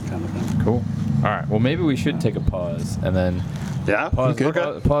Nice. of thing. Cool. All right. Well, maybe we should take a pause and then Yeah. pause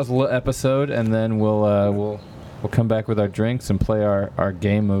a little episode, and then we'll come back with our drinks and play our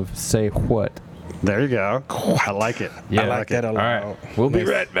game of say what. There you go. I like it. Yeah. I like that a All lot. right. We'll be Nice.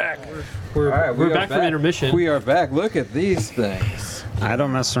 right back. We're back from intermission. We are back. Look at these things. I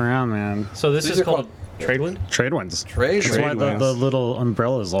don't mess around, man. So this These is are called Trade Wind. Trade winds. Trade That's why winds. the little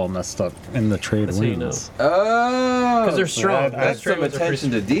umbrella's all messed up in the trade That's how you winds. Oh, 'Cause they're strong. That's Trade some winds are pretty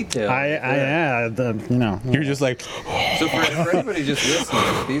attention to detail. You know. You're just like, So for anybody just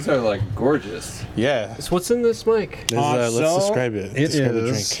listening, these are like gorgeous. yeah. So what's in this mic? Let's So, describe it. It Describe the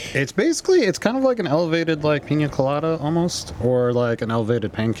is. drink. It's basically. It's kind of like an elevated like pina colada almost, or like an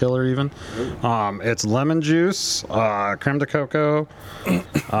elevated painkiller even. It's lemon juice, creme de coco,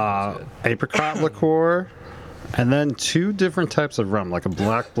 apricot liqueur, and then 2 different types of rum, like a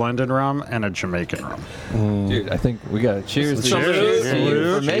black blended rum and a Jamaican rum. Dude, I think we gotta cheers. Cheers. to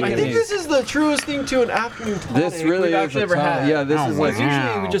you for making I think these. this is the truest thing to an afternoon tonic This really we've is actually a ever tonic. had. Yeah, this Oh, is wow. like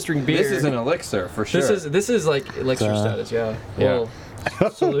Usually we just drink beer. this is an elixir for sure. This is like elixir status. Yeah. Yeah.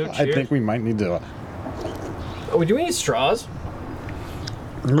 Well, salute. I Cheers. think we might need to. Oh, do we need straws?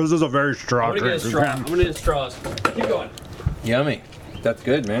 This is a very I'm strong gonna get a drink. straw. I'm gonna get straws. Keep going. Yummy. That's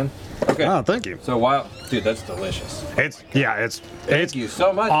good, man. Okay. Oh, thank you. So dude, that's delicious. It's Thank you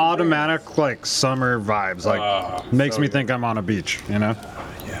so much. automatic like summer vibes. Like makes so me good. think I'm on a beach. You know?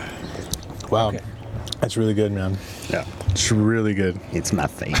 Wow. Okay. That's really good, man. Yeah. It's really good. It's my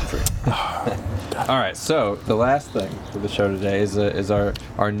favorite. All right. So the last thing for the show today is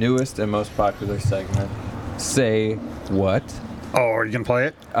our newest and most popular segment. Say what? Oh, are you gonna play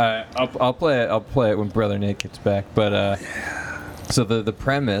it? I'll play it. I'll play it when Brother Nate gets back. But so the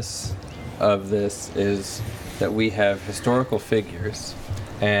premise of this is that we have historical figures,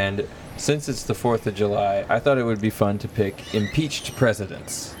 and since it's the 4th of July, I thought it would be fun to pick impeached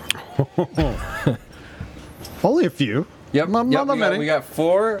presidents. Only a few. Yep. Not that many. We got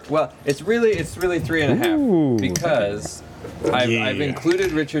 4. Well, it's really 3.5 Ooh. because I've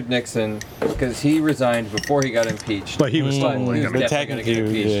included Richard Nixon because he resigned before he got impeached. But he was But totally he's gonna. definitely gonna get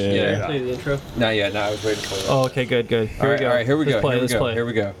technically, impeached. yeah. Yeah. Play the intro. Not yet. No, I was waiting for it. Oh, okay, good. Here All we right, go. all right, here we go. Let's play. Here we Let's go. play. Here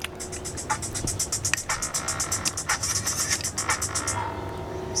we go.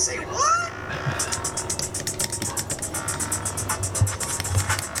 Say what?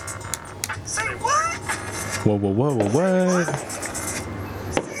 Say what? Whoa, whoa, whoa, whoa, what?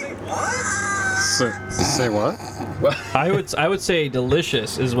 Say what? Say what? I would say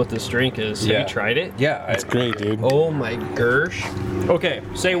delicious is what this drink is. Yeah. Have you tried it? Yeah. It's great, dude. Oh my gersh. Okay,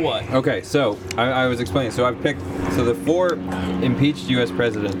 say what? Okay, so I was explaining. So I picked the 4 impeached U.S.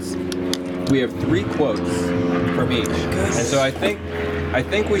 presidents. We have 3 quotes from each, and so I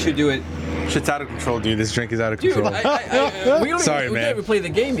think we should do it. Shit's out of control, dude. This drink is out of Dude, control. we don't Sorry, even, we man. can't even play the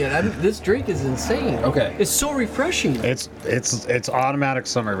game yet. this drink is insane. Okay. It's so refreshing. It's automatic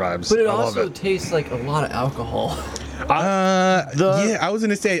summer vibes. But it I love also it. tastes like a lot of alcohol. Yeah, I was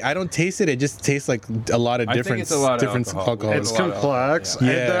gonna say I don't taste it. It just tastes like a lot of I think different, it's a lot of different alcohol. alcohols. It's a lot of complex. alcohol.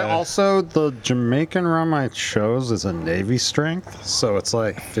 And then Yeah. also, the Jamaican rum I chose is a Navy strength, so it's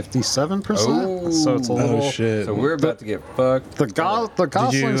like 57%. So it's a little. Oh shit! So we're about to get fucked. The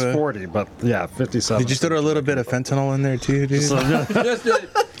Gosling's you, 40, but yeah, 57. Did you throw a little bit of fentanyl in there too, dude?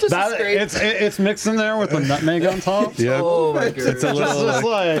 Just That, it's mixed in there with the nutmeg on top. Yeah. Oh my It's a god. little Just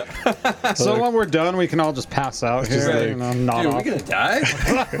like, like, so when we're done, we can all just pass out just here. like- You know, nod Dude, off. we gonna die?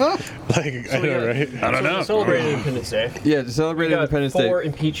 I know, right? I don't know. Celebrate Independence Day. Yeah, to celebrate We got Independence 4 Day.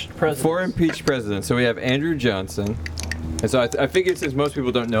 impeached presidents. 4 impeached presidents. So we have Andrew Johnson. And so I figured since most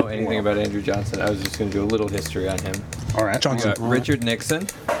people don't know anything about Andrew Johnson, I was just going to do a little history on him. All right. We Johnson. got Richard Nixon,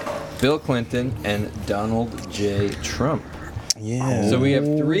 Bill Clinton, and Donald J. Trump. Yeah. So we have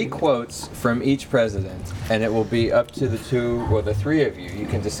 3 quotes from each president, and it will be up to the 2 or the 3 of you. You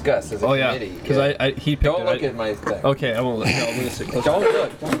can discuss as a Oh yeah, committee. because he picked Don't it. look at my thing. Okay, I won't look. No, I'm gonna sit close. Don't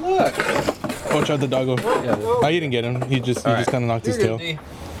look. Don't look. Oh, tried the doggo. Yeah. Oh, you didn't get him. He just All right. kind of knocked his You're tail. good, D.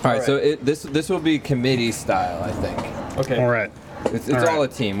 All right. So this will be committee style, I think. Okay. All right. It's All all right.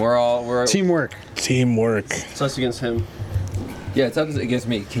 a team. We're Teamwork. Teamwork. So us against him. Yeah, it's up against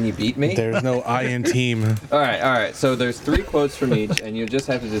me. Can you beat me? There's no I in team. All right. So there's 3 quotes from each, and you just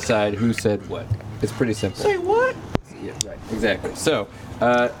have to decide who said what. It's pretty simple. Say what? Yeah, right. Exactly. So,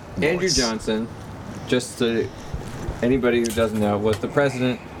 Andrew Johnson, just to anybody who doesn't know, was the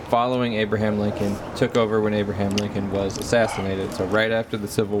president following Abraham Lincoln, took over when Abraham Lincoln was assassinated, so right after the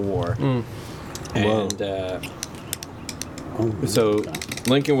Civil War. And so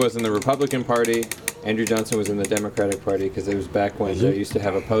Lincoln was in the Republican Party, Andrew Johnson was in the Democratic Party, because it was back when they used to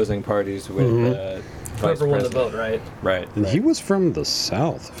have opposing parties with vice Whoever won the president. vote, right? Right. And he was from the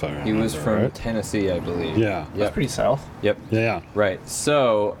South, if I remember. He was from right? Tennessee, I believe. Yeah. Yep. That's pretty south. Yep. Yeah. Right.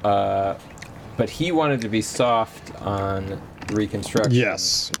 So, but he wanted to be soft on Reconstruction.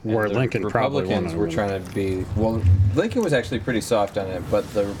 Yes, and where the Lincoln probably Republicans wanted were to. trying to be. Well, Lincoln was actually pretty soft on it,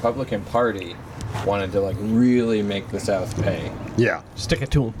 but the Republican Party wanted to like really make the South pay. Yeah. Stick it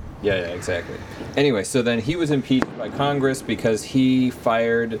to him. Yeah, exactly. Anyway, so then he was impeached by Congress because he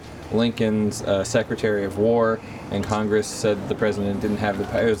fired Lincoln's Secretary of War, and Congress said the president didn't have the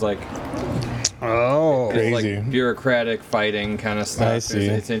power. It was like Oh. Crazy. like bureaucratic fighting kind of stuff. I see.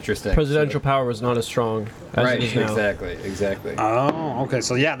 It's interesting. Presidential power was not as strong as Right, it is now. exactly. Oh, okay.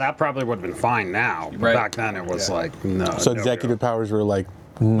 So yeah, that probably would have been fine now. But Right. back then it was Yeah. like no. So no executive go. powers were like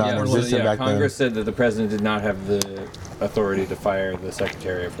Yeah, non-existent back Congress said that the president did not have the authority to fire the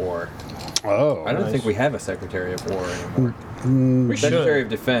Secretary of War. Oh. I don't Nice. think we have a Secretary of War anymore. We Secretary should. of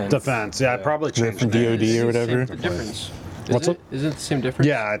Defense. Defense. Yeah, I probably changed From names. DOD or whatever. The difference. What's it? Is it the same difference?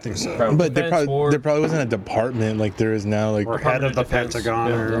 Yeah, I think so. Probably. But Defense, war. there probably wasn't a department like there is now. Like Or head of the Defense.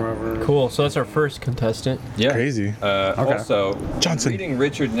 Pentagon or whoever. Cool. So that's our first contestant. Yeah. crazy. Okay. Also, Johnson. reading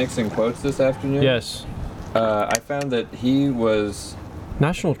Richard Nixon quotes this afternoon. Yes. I found that he was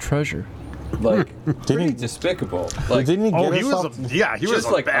National treasure. like pretty he- despicable. Like didn't he get Oh, he us was off? he was just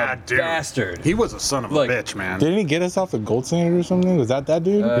a like bad a dude. bastard. He was a son of Like- a bitch, man. Didn't he get us off the gold standard or something? Was that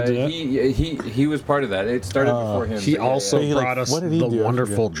dude? he was part of that. It started before him. He but yeah, also He, like, brought us what did he the do? I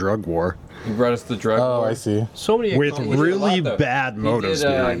wonderful drug war he brought us the drug Oh, war. I see. So many with accomplishments. He did a lot, really though. bad motives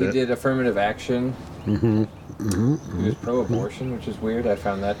behind He it. did affirmative action. He was pro-abortion, which is weird. I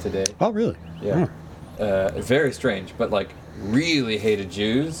found that today. Oh, really? Yeah. Very strange, but like really hated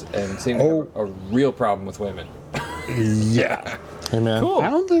Jews and seemed to have a real problem with women. Yeah. Hey man. Cool. I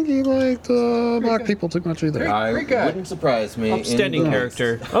don't think he liked black people too much either. I great guy. wouldn't surprise me. Upstanding in the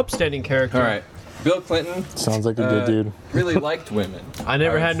character. Upstanding character. All right. Bill Clinton Sounds like a good dude. really liked women. I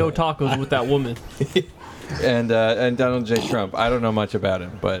never would had no say. tacos with that woman. And Donald J. Trump. I don't know much about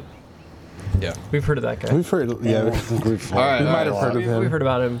him, but yeah. We've heard of that guy. We've heard. Yeah. I think we've All right, We all might right. have heard of We've him. heard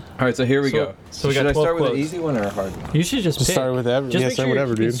about him. All right, so here we So- go. so we got should I 12 start with an quotes. easy one or a hard one? You should just pick. Start with Just yeah, make start sure whatever,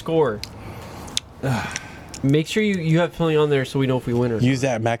 you're keeping dude. score. Make sure you have something on there so we know if we win or not. Use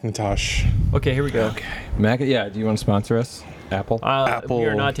that Macintosh. Okay, here we go. Yeah, do you want to sponsor us? Apple? Apple. We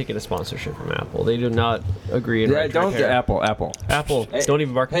are not taking a sponsorship from Apple. They do not agree. Yeah, don't get Apple. Apple. Hey, Don't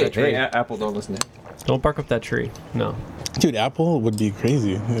even bark up Hey, that tree. Apple, don't listen to Don't bark up that tree. No. Dude, Apple would be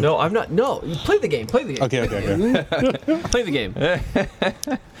crazy. No, I'm not. No, you play the game. Play the game. Okay. Play the game.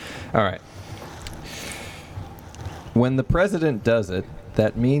 All right. When the president does it,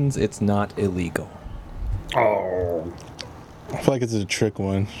 that means it's not illegal. Oh. I feel like it's a trick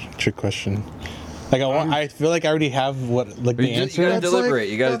question. Like I feel like I already have what like the You answer. gotta deliberate.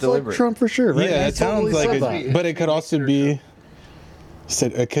 You gotta That's deliberate. like Trump for sure, right? Yeah, He it sounds totally like said it, that. but it could also be.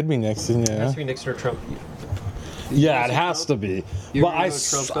 Said it could be Nixon. It has Yeah. to be Nixon or Trump. Yeah, it has to be. You But agree with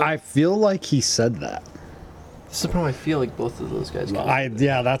Trump, though? I feel like he said that. This is the problem. I feel like both of those guys.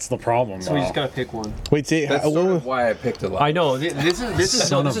 Yeah, that's the problem. So we just gotta pick one. Wait, say That's what sort was- of why I picked a lot. I know. This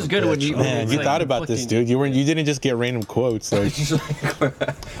is good when you. man, it's you like thought about this, conflicting. dude. You didn't just get random quotes. Like,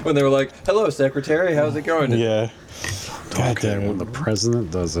 When they were like, "Hello, Secretary, how's it going?" yeah. God Okay, damn when it. the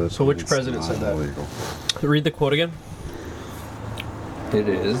president does it. So which it's president not said that? illegal. Read the quote again. It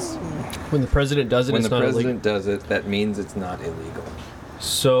is. When the president does it, When it's the not president does it, that means it's not illegal. illegal.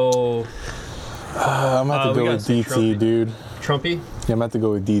 So I'm about to we go gotta with say DT, Trumpy. dude. Trumpy, Yeah, I'm about to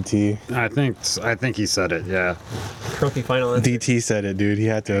go with DT. I think he said it. Yeah. Trumpy final answer. DT said it, dude. He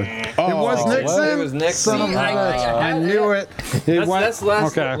had to. Oh, It was what? Nixon. It was Nixon. Son of a bitch. I knew it. That's last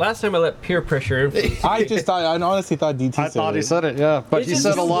Okay. last time I let peer pressure. I just thought. I honestly thought DT I said thought it. he said it. Yeah, but It's he just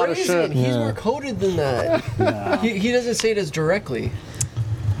said a his lot of phrasing. shit. He's Yeah. more coded than that. He doesn't say it as directly.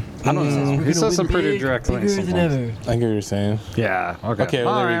 I don't know. We're He gonna says win some pretty big, direct things bigger than sometimes. ever. I get what you're saying. Yeah. Okay. Okay,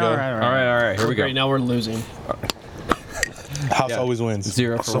 well, there we go. All right. Here we go. Right now we're losing. House Yeah. always wins.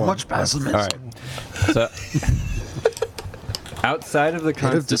 0 for So 1. much pessimism. All right. So, outside of the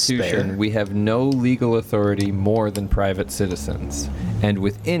Constitution, despair. we have no legal authority more than private citizens, and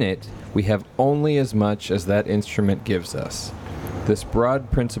within it, we have only as much as that instrument gives us. This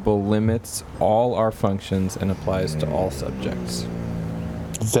broad principle limits all our functions and applies to all subjects.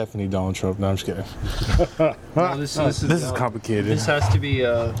 It's definitely Donald Trump. No, I'm just kidding. No, this This is complicated. This has to be.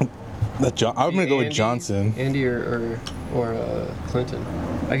 I'm gonna go with Andy- Johnson. Andy or Clinton.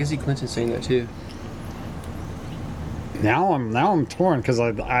 I can see Clinton saying that too. Now I'm torn because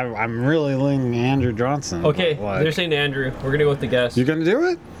I'm really leaning Andrew Johnson. Okay, but, like, they're saying Andrew. We're gonna go with the guess. you gonna do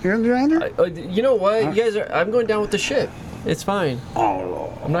it? You're gonna do Andrew? You know what? You guys are. I'm going down with the ship. It's fine.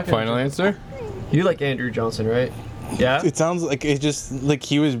 Oh, I'm not gonna. Final answer? You like Andrew Johnson, right? Yeah. It sounds like it's just like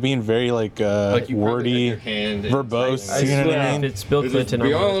he was being very like wordy, verbose. I You know what swear, I if mean? it's Bill Clinton, I'm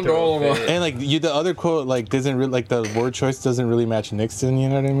beyond gonna all throw of a us. fit. And like the other quote like doesn't really like the word choice doesn't really match Nixon. You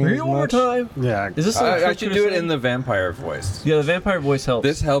know what I mean? Real as much. overtime. yeah. Is this something I Chris should could've do it said? in the vampire voice. Yeah, the vampire voice helps.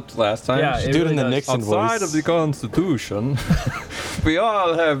 This helped last time. Yeah, Just do it in the does. Nixon Outside voice. of the Constitution, we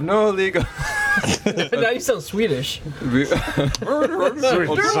all have no legal. Now you sound Swedish. we- It's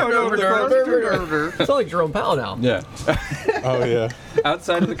like Jerome Powell now. yeah. Oh yeah.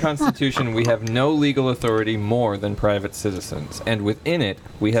 Outside of the Constitution, we have no legal authority more than private citizens, and within it,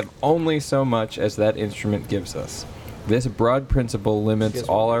 we have only so much as that instrument gives us. This broad principle limits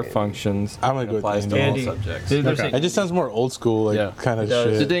all our functions I'm gonna and go with applies to Andy. all subjects. They're It saying- just sounds more old school, like Yeah. kind of It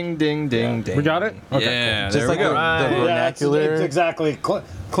does. shit. Ding, ding, ding, ding. We got it? Okay, Yeah, Just there like we go. the Right. vernacular. It's exactly.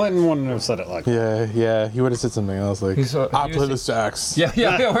 Clinton wouldn't have said it like that. Yeah, he would have said something else like, He's, "I he play was- the sax." Yeah.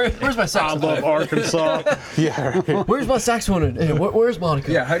 Where's my I saxophone? love Arkansas. Yeah, right. Where's my saxophone? Hey, where's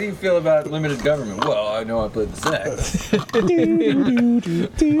Monica? Yeah, how do you feel about limited government? Well, I know I played the sax.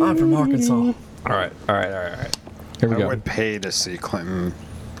 I'm from Arkansas. All right. Here we I go. would pay to see Clinton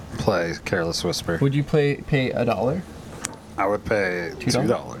play Careless Whisper. Would you pay $1? I would pay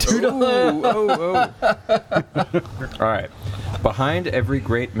 $2. All right. Behind every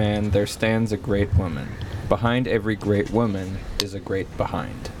great man, there stands a great woman. Behind every great woman is a great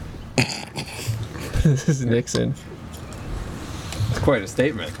behind. This is Nixon. It's quite a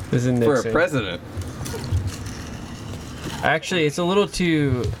statement This is for Nixon. a president. Actually, it's a little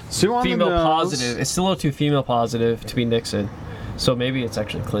too Sue on the female nose. positive. It's a little too female positive to be Nixon. So maybe it's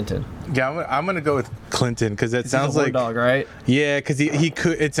actually Clinton. Yeah, I'm gonna go with Clinton because that He's sounds a horn like dog, right? yeah, because he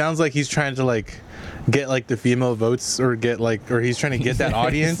could. It sounds like he's trying to like get like the female votes or get like or he's trying to get that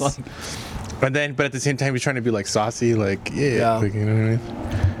audience. But at the same time he's trying to be like saucy, like Yeah. like, you know what I mean?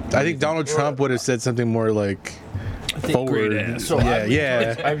 I think Donald Trump would have said something more like forward. Yeah.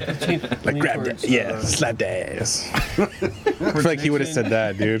 Like grab that, slap the ass. I feel like he would have said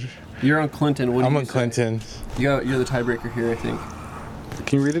that, dude. You're on Clinton. What do I'm you on say? Clinton. You're the tiebreaker here, I think.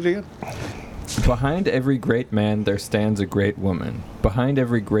 Can you read it again? Behind every great man, there stands a great woman. Behind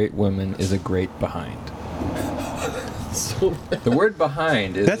every great woman is a great behind. The word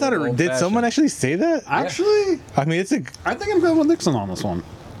behind is. That's not a. Did old-fashioned. someone actually say that? Actually, I mean, it's a. I think I'm going with Nixon on this one.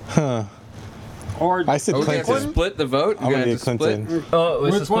 Huh. Or I said Oh, we have to Clinton. split the vote. I'm gonna get Clinton. Oh,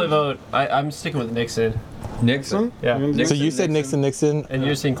 it's a Which split one? vote. I'm sticking with Nixon. Nixon. Yeah. So you said Nixon. And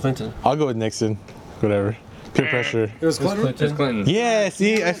you're saying Clinton. I'll go with Nixon. Whatever. Peer pressure. it was Clinton. It's Clinton. Yeah,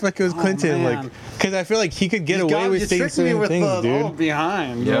 see, I feel like it was Clinton, man. like, because I feel like he could get You away got- with you saying tricked me certain with things, the, dude. Oh,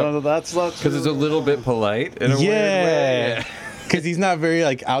 behind. Yep. That's Because it's a little bit polite in a weird Yeah, way. because he's not very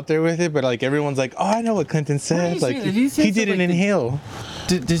like out there with it, but like everyone's like, oh, I know what Clinton said. he Like say? Did he say he didn't something like the- inhale.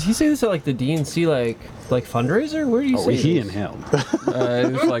 Did he say this at like the DNC like fundraiser? Where do you Oh, say he this? inhaled.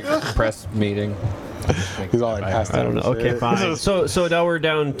 It was like a press meeting. He's all like passed I out. don't know. and Okay, shit. fine. So now we're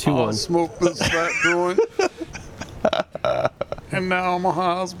down 2-1. Smoke this fat joint. And now I'm a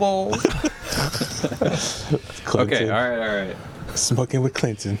Hasball. Clinton. Okay, all right. Smoking with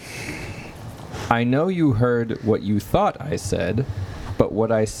Clinton. I know you heard what you thought I said, but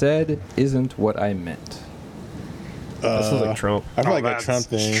what I said isn't what I meant. That sounds like Trump. I feel like a Trump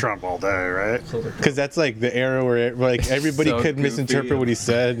thing. Trump all day, right? Because that's like the era where like everybody So could goofy. misinterpret what he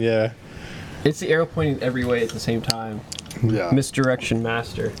said. Yeah. It's the arrow pointing every way at the same time. Yeah. Misdirection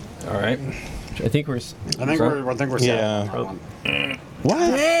master. All right. I think we're. I think we're set Yeah. on that one.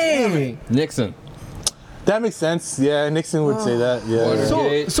 What? Hey! Nixon. That makes sense. Yeah, Nixon would say that. Yeah.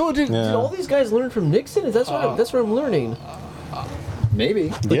 Watergate. So did Yeah. all these guys learn from Nixon? That's what I'm learning. Maybe.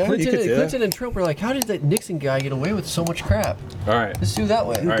 Like Yeah, you Clinton, could say that. Clinton and Trump were like, how did that Nixon guy get away with so much crap? All right. Let's do that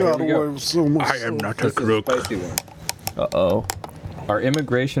way. All right, here we go. so much. I am not a This is a crook. spicy one. Uh-oh. Our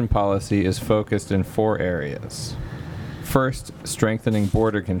immigration policy is focused in 4 areas. First, strengthening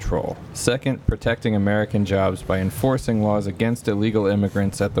border control. Second, protecting American jobs by enforcing laws against illegal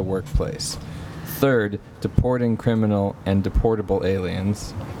immigrants at the workplace. Third, deporting criminal and deportable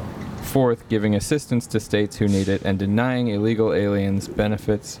aliens. Fourth, giving assistance to states who need it and denying illegal aliens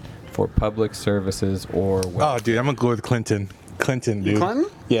benefits for public services or Oh, wealth. dude, I'm gonna go with Clinton. Clinton, dude. Clinton?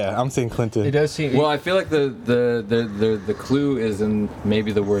 Yeah, I'm saying Clinton. It does seem. Well, I feel like the clue is in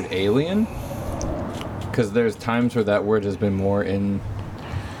maybe the word alien, because there's times where that word has been more in.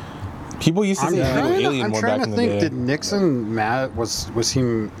 People used to say alien I'm more trying back to in the think. day. Did Nixon was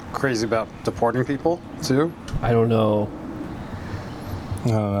he crazy about deporting people too? I don't know. I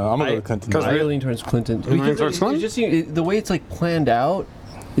don't know. I'm gonna go with Clinton. Because I lean towards Clinton. lean Because towards it Clinton? just the way it's like planned out,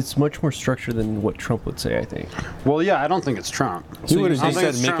 it's much more structured than what Trump would say. I think. Well, yeah, I don't think it's Trump. He would I have don't just think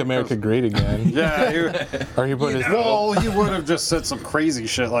said it's "Make Trump, America 'cause- Great Again," Yeah, or he put his. well, he would have just said some crazy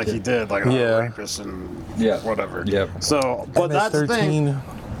shit like he did, like Yeah. rapist and Yeah. whatever. Yep. So, but that's the thing. MS-13.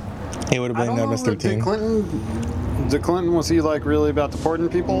 He would have I blamed don't know. MS-13. Did Clinton was he like really about deporting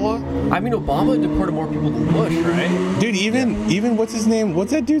people a lot? I mean, Obama deported more people than Bush, right? Dude, even what's his name?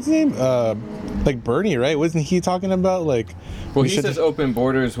 What's that dude's name? Like Bernie, right? Wasn't he talking about like? Well, we he should- says open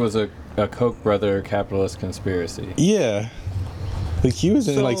borders was a Koch brother capitalist conspiracy. Yeah. Like he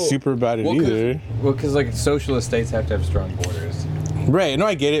wasn't like So- super about it Well, either. because like socialist states have to have strong borders. Right? No,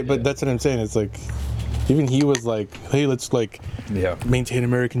 I get it, but that's what I'm saying. It's like, even he was like, "Hey, let's like Yeah. maintain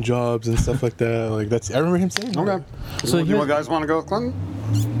American jobs and stuff like that." Like that's I remember him saying. that. Okay. So So, do you here's- guys want to go with Clinton?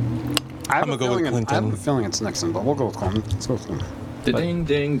 I have I'ma a go with feeling I have Clinton. a feeling it's Nixon, but we'll go with Clinton. Let's go with Clinton. Ding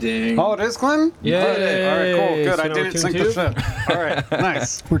ding ding. Oh, it is Clinton? Yay. All right, cool. Good. So I now didn't we're sink 2-2? the ship. All right,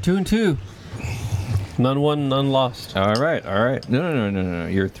 nice. We're 2-2. None won, none lost. All right, all right. No.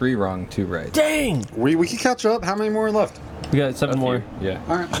 You're 3 wrong, 2 right. Dang! We can catch up. How many more are left? We got 7 more. Yeah.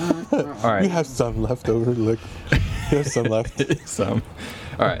 All right. All right. All right. You have some left over. Look, you have some left. Some.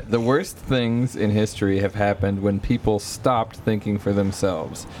 All right. The worst things in history have happened when people stopped thinking for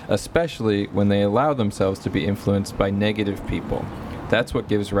themselves, especially when they allow themselves to be influenced by negative people. That's what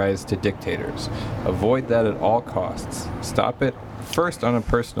gives rise to dictators. Avoid that at all costs. Stop it first on a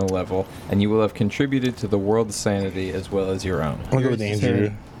personal level, and you will have contributed to the world's sanity as well as your own. I'm gonna go with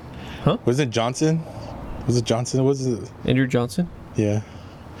Andrew. Huh? Was it Johnson? Was it Johnson? Was it? Andrew Johnson? Yeah.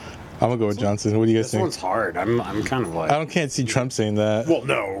 I'm gonna go with Johnson. What do you guys This think? one's hard. I'm kind of like. Can't see Trump saying that. Well,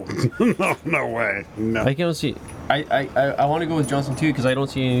 no, no way. No. I can't see. I want to go with Johnson too because I don't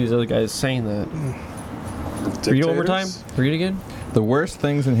see any of these other guys saying that. Read it one more time. Read it again. The worst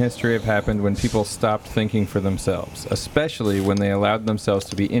things in history have happened when people stopped thinking for themselves, especially when they allowed themselves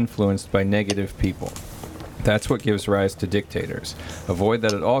to be influenced by negative people. That's what gives rise to dictators. Avoid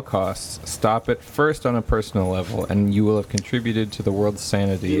that at all costs. Stop it first on a personal level, and you will have contributed to the world's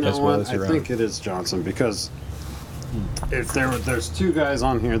sanity You know as well what? as your I own. think it is Johnson because if there's 2 guys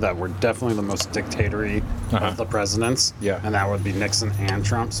on here that were definitely the most dictatory of the presidents, Yeah. and that would be Nixon and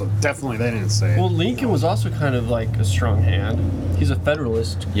Trump. So definitely they didn't say it. Well, Lincoln was also kind of like a strong hand. He's a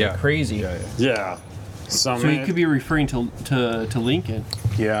Federalist. Yeah. Crazy. Yeah. Yeah. So, So he could be referring to Lincoln.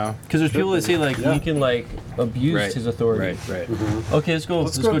 Yeah. Because there's people that say like Lincoln like abused Right. his authority. Right. Okay, let's go.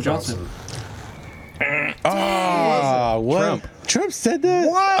 Let's go Johnson. Oh, what? Trump said that?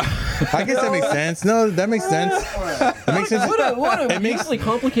 What? I guess that makes sense. No, that makes sense. That makes sense. What a It makes- hugely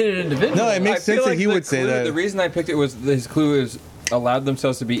complicated individual. No, it makes I feel sense that like he the would say clue- that. The reason I picked it was his clue is allowed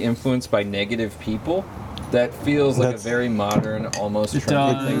themselves to be influenced by negative people. That feels like That's- a very modern, almost It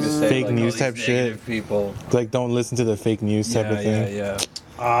trendy thing to does. say. Fake like, news all type these shit. negative people. Like, don't listen to the fake news type of thing. Yeah. in 'Cause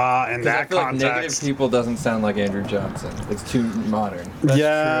I that feel like negative context, people doesn't sound like Andrew Johnson. It's too modern.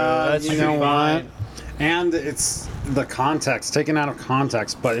 yeah, That's you true. know what? Fine. And it's the context taken out of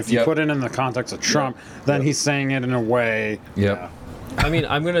context. But if you Yep. put it in the context of Trump, then he's saying it in a way. Yep. I mean,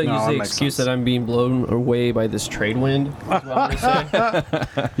 I'm gonna No, use that the makes excuse sense. that I'm being blown away by this trade wind. Is what I'm gonna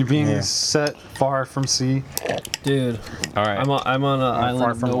say. You're being Yeah. set far from sea. Dude, All right. I'm on an island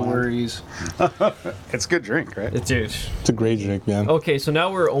far of from no land. worries. It's a good drink, right? Dude. It's a great drink, man. Okay, so now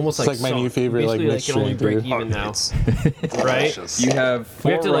we're almost It's like like my new favorite, like, basically, mixed can only drink, break dude. even now, It's right? delicious. You have We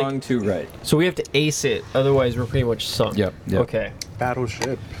 4 have to, like- wrong, 2 right. So we have to ace it, otherwise we're pretty much sunk. Yep. Okay.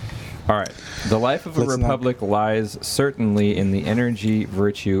 Battleship. All right. The life of a Let's not- republic lies certainly in the energy,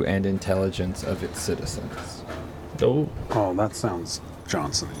 virtue, and intelligence of its citizens. Oh. Oh, that sounds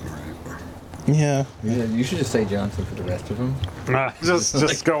Johnson, Yeah. Yeah, you should just say Johnson for the rest of them. right?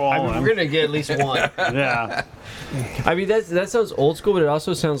 Just go all I mean, in. we're gonna get at least one. Yeah. I mean, that sounds old school, but it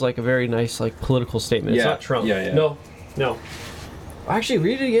also sounds like a very nice like political statement. It's Yeah. not Trump. Yeah. No. Actually,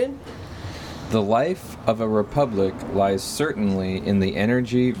 read it again. The life of a republic lies certainly in the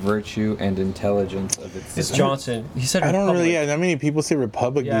energy, virtue, and intelligence of its It's citizens. Johnson. He said. I don't Republic. really, yeah, not many people say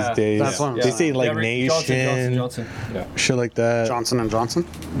republic Yeah, these days. that's what I'm They saying. say like Yeah, nation, Johnson. shit like that. Johnson and Johnson.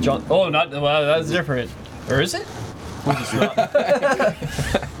 Oh, not well. That's different. Or is it?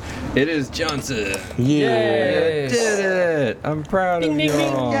 It is Johnson. Yeah. Did it! I'm proud of you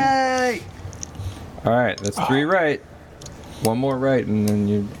all. All right, that's 3 right. One more right, and then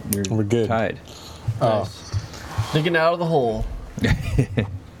you're We're good. tied. Oh, Digging out of the hole.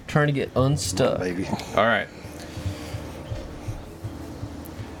 Trying to get unstuck. Baby. All right.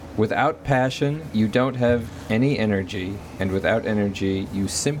 Without passion, you don't have any energy, and without energy, you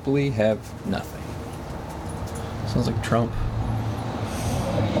simply have nothing. Sounds like Trump.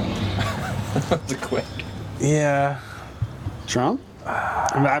 That's a quick. yeah. Trump?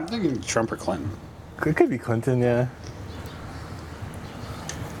 I mean, I'm thinking Trump or Clinton. It could be Clinton, yeah.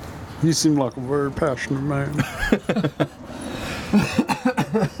 You seem like a very passionate man.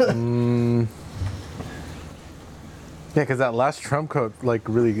 Yeah, because that last Trump quote like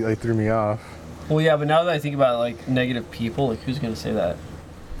really like threw me off. Well, yeah, but now that I think about like negative people, like who's gonna say that?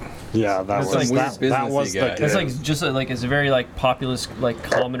 Yeah, that That's was like that, weird that was businessy the guy. give. That's like just like it's a very like populist, like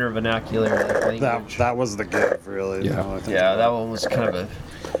common or vernacular like language. that was the give, really. Yeah. now I think Yeah, about that it. one was kind of a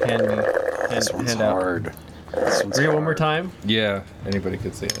This one's handout. hard. This one's Read it one more hard. time. Yeah, anybody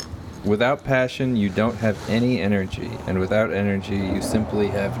could say it. Without passion, you don't have any energy, and without energy, you simply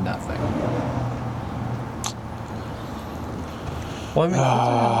have nothing. Well, I mean, Clinton had a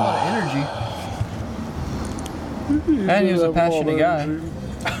lot of energy, and he was a passionate guy.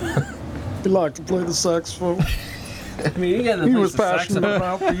 He liked to play the saxophone. I mean, he, He was passionate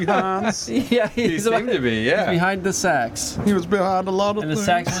about behinds. Yeah, He he's seemed to be, he's yeah. behind the sax, He was behind a lot of and the things.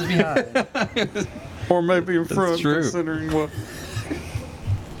 sax was behind. Or maybe in front, true. considering what.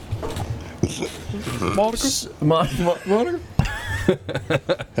 Monica? Motor?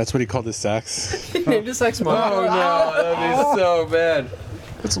 That's what he called his sax. He named his sax Oh Motor. no, that'd be so bad.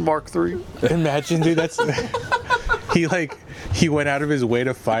 It's a Mark III. Imagine, dude. That's he went out of his way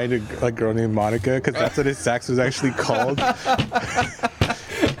to find a girl named Monica because that's what his sax was actually called.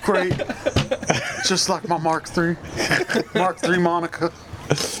 Great. Just like my Mark III. Mark III Monica.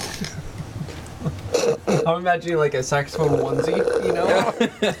 I'm imagining like a saxophone onesie, you know?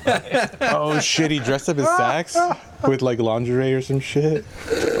 Oh shit! He dressed up as sax with like lingerie or some shit.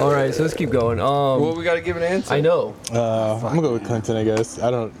 All right, so let's keep going. Well, we gotta give an answer. I know. I'm gonna go with Clinton, I guess.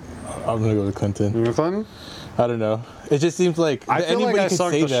 I'm gonna go with Clinton. Clinton? I don't know. It just seems like I feel like I could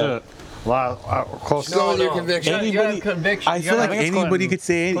sucked say the that. shit. Wow, close. Go with your conviction. You gotta have conviction. I You feel gotta like have- anybody could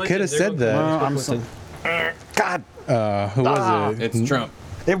say Clinton, could have there said goes that. I'm so- God. Who was it? It's Trump.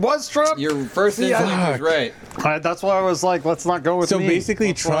 It was Trump? Your first instinct was right. That's why I was like, let's not go with So me. basically,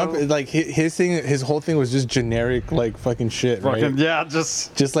 That's why Trump, I- like his whole thing was just generic, like fucking shit, right? Fucking, yeah,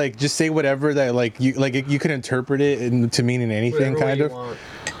 just. Just say whatever that you can interpret it to mean in anything, Whatever way kind you of. want.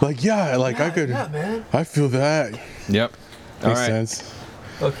 Like I could, Yeah, man. I feel that. Yep. All Makes right. sense.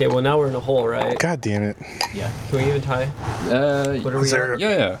 Okay, well now we're in a hole, right? God damn it. Yeah. Can we even tie? What are we there- at?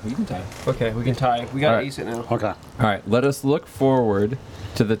 Yeah, we can tie. Okay, we can tie. We gotta Alright. ace it now. Okay. All right, let us look forward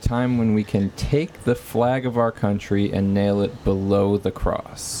to the time when we can take the flag of our country and nail it below the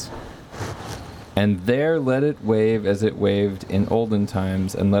cross. And there let it wave as it waved in olden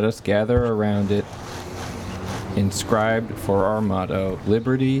times, and let us gather around it, inscribed for our motto,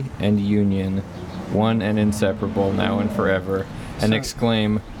 liberty and union, one and inseparable, now and forever, and So-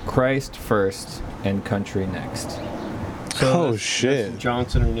 exclaim, Christ first and country next. Oh shit.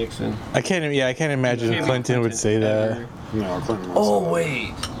 Johnson or Nixon? I can't imagine Can't be Clinton would say that. ever. No, Clinton was. Oh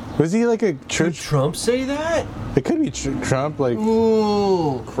wait, Was he like a did church? Trump say that? It could be Trump. Like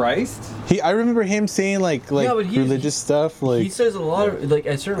Ooh. Christ? I remember him saying like Yeah, but he- religious stuff. Like He says a lot of like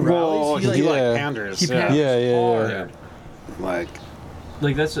at certain Well, rallies. he He, like yeah. panders. he yeah. panders Yeah. hard. Like,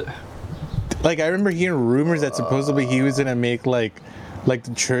 Like that's like I remember hearing rumors that supposedly he was gonna make like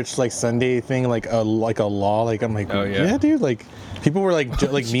the church like Sunday thing like a law. Like I'm like, Oh, yeah. yeah, dude. Like people were like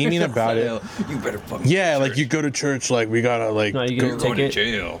like memeing about it. You better fucking Yeah, like you go to church, like we gotta like no, you go. get a ticket.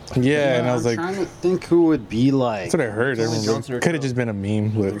 jail. Yeah, and I was I'm like, trying to think who would be like. that's what I heard. I Johnson remember. or Could have Trump? just been a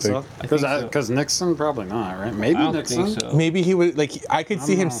meme. With, like, I think so. Because Nixon probably not, right? Maybe I don't Nixon. think so. maybe he would like. I could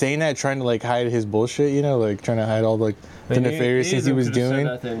see him know. saying that, trying to like hide his bullshit. You know, like trying to hide all like the Maybe nefarious things he either was could've said doing.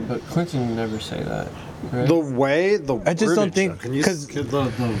 that then, but Clinton would never say that. Right? The way the I just don't wordage, think- though, can you 'cause-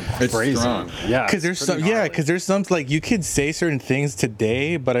 the It's phrasing. strong. Yeah, Because there's some, because there's some like you could say certain things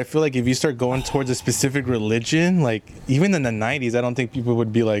today, but I feel like if you start going towards a specific religion, like even in the '90s, I don't think people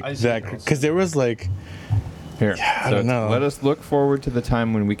would be like I see that. what you're Because there was like, Here, I don't know. Let us look forward to the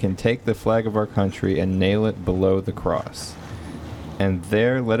time when we can take the flag of our country and nail it below the cross. And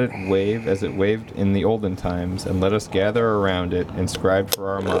there let it wave as it waved in the olden times, and let us gather around it, inscribed for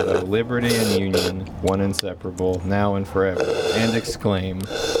our motto, liberty and union, one inseparable, now and forever, and exclaim,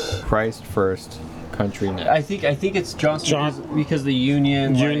 Christ first, country next. I think it's Johnson because the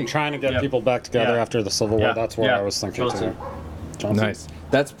Union. Union like- trying to get yeah. people back together Yeah. after the Civil War. Yeah. That's what Yeah. I was thinking Johnson. too. Johnson. Nice.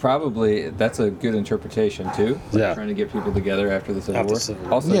 That's a good interpretation too. Yeah. Trying to get people together after the Civil After War. Civil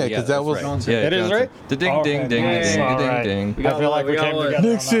War. Also, Yeah, 'cause that that's was- right. Yeah, It is, Johnson. right? The ding, Okay. ding, ding, Yes, ding, all ding, right. ding. I feel like we came together. on that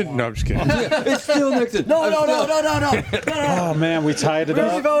Nixon. one. No, I'm just kidding. It's still Nixon. No. Oh man, we tied it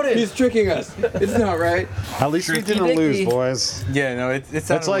up. voted. He's tricking us. It's not right. At least we didn't lose, boys. Yeah, no, it's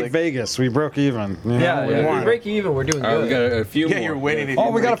It's like Vegas. We broke even. You know, Yeah, we if we won. break even, we're doing All right, good. we got a few Yeah, more. you're winning. if Oh,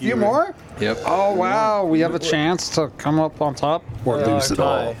 you we got a break few even. more? Yep. Oh wow, we have a chance to come up on top or lose it tie.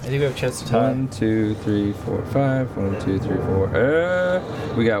 all. I think we have a chance to tie. 1, 2, 3, 4, 5. 1, 2, 3, 4.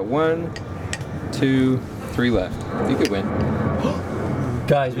 We got 1, 2, 3 left. You could win.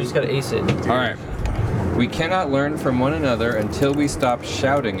 Guys, we just gotta ace it. All right. We cannot learn from one another until we stop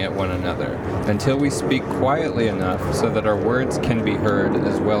shouting at one another, until we speak quietly enough so that our words can be heard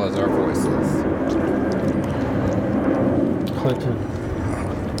as well as our voices. Clinton.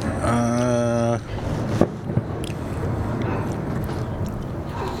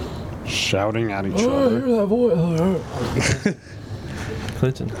 Shouting at each other.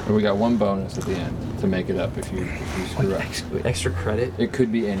 Clinton. Or we got one bonus at the end to make it up if you screw up. Extra credit. It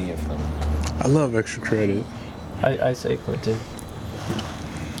could be any of them. I love extra credit. I say Clinton.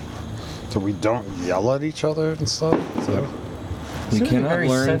 So we don't yell at each other and stuff. So We Seems cannot very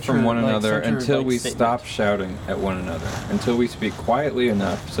learn from one another centered, until like, we statement. stop shouting at one another, until we speak quietly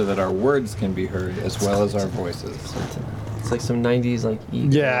enough so that our words can be heard as well as our voices. Clinton. It's like some 90s like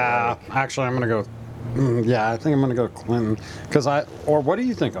ego. yeah, actually, I'm gonna go. Yeah, I think I'm gonna go Clinton. Or what do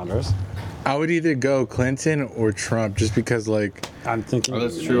you think, Andres? I would either go Clinton or Trump, just because like I'm thinking. Oh,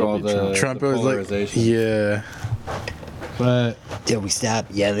 that's true. All maybe the Trump. Trump the was like, polarization. yeah, but Till we stop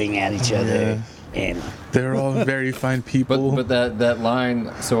yelling at each other and they're all very fine people. But that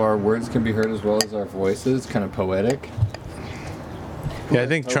line, so our words can be heard as well as our voices, kind of poetic. yeah, I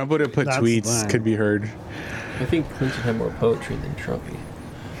think Trump would have put That's tweets fine. could be heard. I think Clinton had more poetry than Trumpy.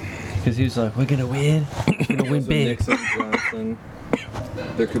 Because he was like, we're gonna win. We're gonna win So big. Nixon, Johnson.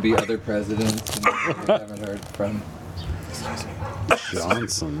 There could be other presidents we haven't heard from.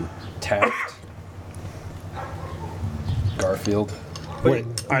 Johnson. Taft. Garfield. Wait,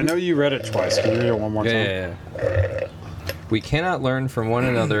 I know you read it twice. Can you read it one more time? Yeah. We cannot learn from one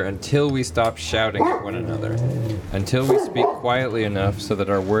another until we stop shouting at one another, until we speak quietly enough so that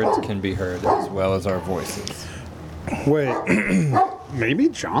our words can be heard as well as our voices. Wait, maybe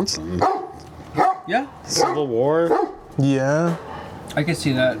Johnson. Yeah, Civil War. Yeah, I can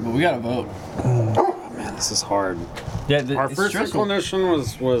see that, but we gotta vote. Man, this is hard. Yeah, Our first explanation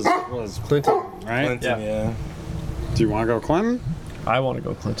was Clinton. right. Clinton, yeah. Do you want to go Clinton? I want to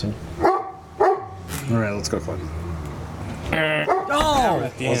go Clinton. All right, let's go Clinton.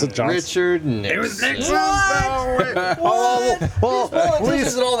 Oh! Was it Johnson? Richard Nixon. Well, at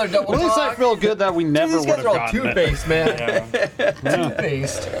least, all their double at least I feel good that we never These would guys have are all gotten it. two-faced, man.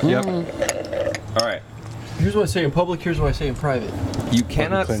 Two-faced. Yep. All right. Here's what I say in public, here's what I say in private. You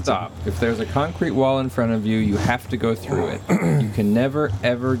cannot Clinton. stop. If there's a concrete wall in front of you, you have to go through it. You can never,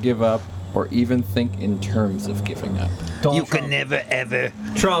 ever give up or even think in terms of giving up. you can never, ever,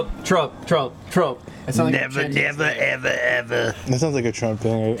 Trump. It sounds like never, never, ever, ever. That sounds like a Trump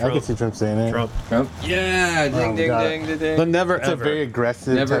thing. I could see Trump saying it. Trump. Trump? Yeah, ding, ding, got ding, ding, ding. The never It's a ever. very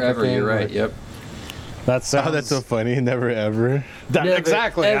aggressive. Never type of ever, thing, you're right, like- yep. That sounds. Oh, that's so funny. Never ever. Never,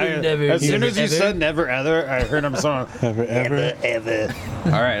 exactly. ever, never, as soon never, as you ever. said never ever, I heard him song. Never ever. Ever.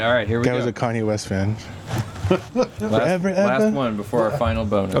 All right, here we Guy go. was a Kanye West fan. Last ever. one before our final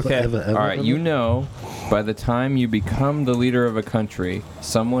bonus. Okay. All right, you know, by the time you become the leader of a country,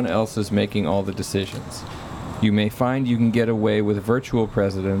 someone else is making all the decisions. You may find you can get away with virtual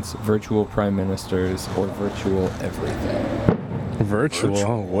presidents, virtual prime ministers, or virtual everything.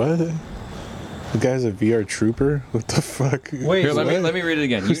 Virtual. What? The guy's a VR trooper. What the fuck? Wait, Here, let me What? read it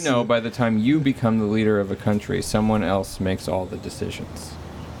again. You know, by the time you become the leader of a country, someone else makes all the decisions.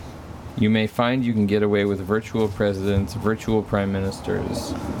 You may find you can get away with virtual presidents, virtual prime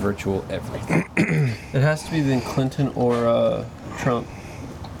ministers, virtual everything. It has to be then Clinton or Trump.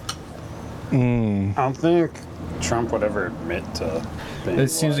 I don't think Trump would ever admit to. Being It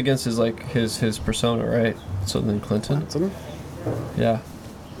seems against his like his persona, right? So then Clinton. Clinton. Yeah.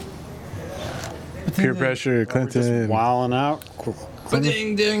 Peer pressure, Just Clinton. wilding out.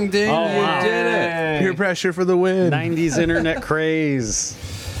 Ding, ding, ding! Oh, wow. You did it! Peer pressure for the win. 90s internet craze.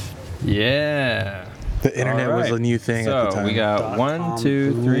 Yeah. The internet All was right. a new thing So at the time. we got 1,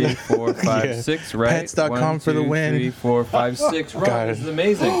 2, 3, 4, 5, Yeah. 6, right? Pets.com 1, for the 2, win. 3, 4, 5, 6. Right, God. this is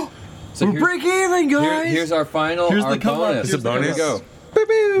amazing. So We're break even, guys. here's our final. Here's our the come up. bonus. It's a bonus? Here we go.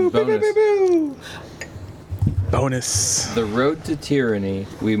 Boo-boo, Bonus. boo-boo, boo-boo. Bonus. The road to tyranny,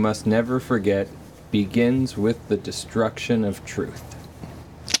 we must never forget, begins with the destruction of truth.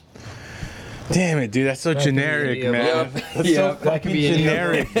 Damn it, dude. That's so generic, any of man. them. That's Yep. so That fucking could be any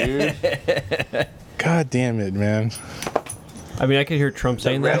of generic, dude. God damn it, man. I mean, I could hear Trump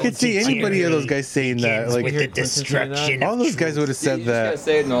saying I that. could see anybody of those guys saying that. Begins with Like, the Clinton saying that. destruction all of those guys would have You said just gotta that.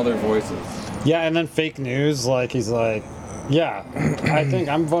 say it in all their voices. Yeah, and then fake news, like he's like, yeah, I think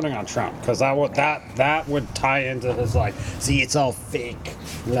I'm voting on Trump because that would tie into his like, See, it's all fake.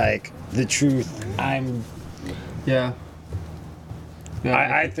 Like the truth. Yeah.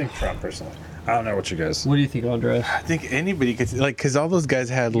 I think Trump personally. I don't know what you guys. What do you think, Andres? I think anybody could, like, because all those guys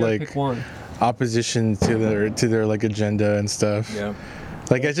had, You gotta like, pick one. opposition to their like agenda and stuff. Yeah.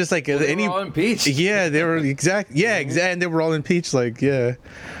 Like it's just like They any. were all impeached. Yeah, they were exact. Yeah, exact. And they were all impeached. Like, yeah,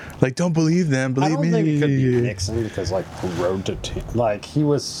 like don't believe them. I Believe don't me. think it could be Nixon because like the road to like he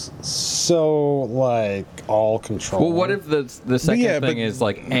was so like all control. Well, what if the second yeah, thing but- is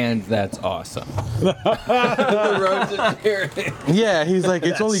like, and that's awesome? The road to tyranny. Yeah, he's like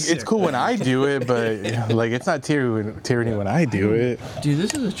it's cool when I do it, but like it's not tyranny when I do it. Dude,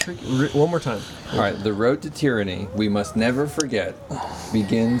 this is a tricky. One more time. All right, the road to tyranny, we must never forget,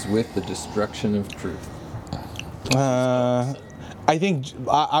 begins with the destruction of truth. I think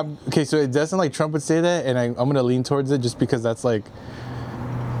I'm okay. So it doesn't like Trump would say that, and I'm gonna lean towards it just because that's like.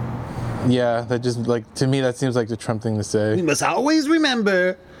 Yeah, that just like to me that seems like the Trump thing to We say. must always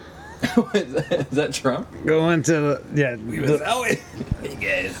remember Is that Trump? going to yeah. Hey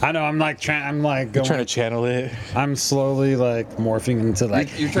guys. I know. I'm like I'm like going. Trying to channel it. I'm slowly like morphing into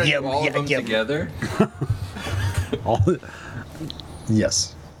like You're trying to Yeah, do all yeah, of them yeah. together? all.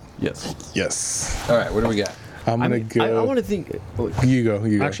 Yes. Yes. Yes. All right, what do we got? I'm gonna I go. want to think. You go.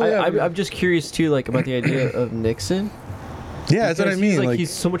 You go. Actually, I'm just curious too, like about the idea of Nixon. yeah, that's what I Because mean. He's Like, he's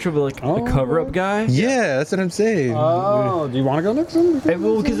so much of a cover-up guy. yeah, that's what I'm saying. Oh, do you want to go Nixon? Hey,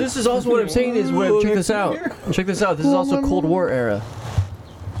 well, because this is also what I'm saying is check this out. Check this out. This is also Cold War era,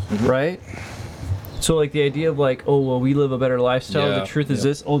 right? So like the idea of like, oh well, we live a better lifestyle. Yeah, The truth is yeah.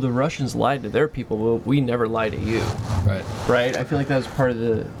 this. Oh, the Russians lied to their people. Well, we never lie to you, Right. right? I feel like that's part of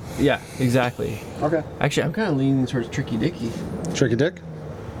the. Yeah, exactly. Okay. Actually, I'm kind of leaning towards Tricky Dicky. Tricky Dick.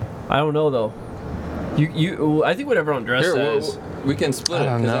 I don't know though. You. I think whatever Andres Here, says. we can split it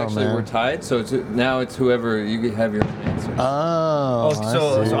I don't because know, actually man. we're tied. So now it's whoever you have your own answers. Oh,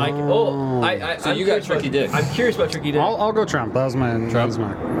 So I see. So I'm you got curious Tricky about- Dick. I'm curious about Tricky Dick, I'll go Trump. That was my. That was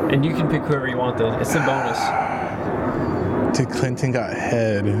my. and you can pick whoever you want. Then it's the bonus. Did Clinton got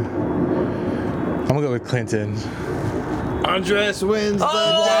head? I'm gonna go with Clinton. Andres wins the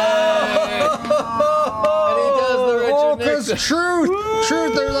day. And he does the Richard Nixon.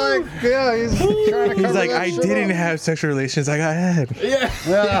 Truth. They're like, yeah, he's trying to. He's like, I didn't have sexual relations. I got head. Yeah,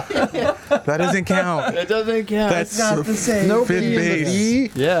 That doesn't count. it doesn't count. That's not the same. No Fifth B in the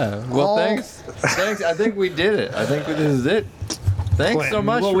base. B. Yeah. Well, All- thanks. I think we did it. I think this is it. Thanks so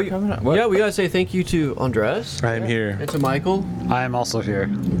much Well, for we- coming on. What? Yeah, we gotta say thank you to Andres I'm here. and to Michael. I am also here.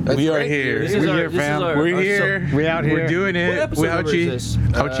 We are great, here. This is We're our- here, this is fam. our- We're our here. We out here. We're doing What it. episode We number out is you. this?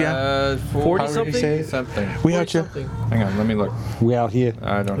 Out ya. 40 However you say something. it. Something. We out ya. Something. Hang on, let me look. We out here.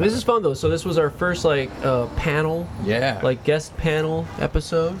 I don't know. This is fun though. So this was our first like panel, Yeah. like guest panel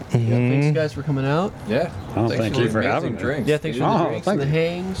episode. Yeah, Mm-hmm. thanks you guys for coming out. Yeah. Oh, Thanks thank you for amazing having me. drinks. Yeah, thanks for Oh, the drinks thank and the you.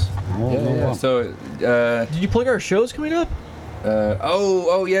 hangs. Yeah. So, Did you plug our shows coming up? yeah.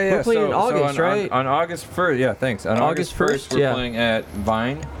 We're playing in August, on, right? On August 1st, yeah, thanks. On August August 1st, we're yeah. playing at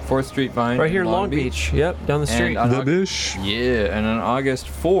Vine, 4th Street Vine. Right here in Long Beach. Yep, down the street. And on The Aug- Bush. Yeah, and on August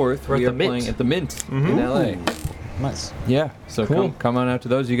 4th, We're at we the are Mint. playing at the Mint in LA. Nice. Yeah, so Cool. come on out to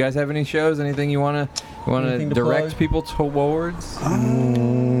those. You guys have any shows? Anything you wanna Anything to direct plug? people towards?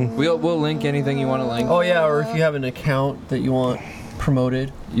 We'll link anything you want to link. Oh yeah, or if you have an account that you want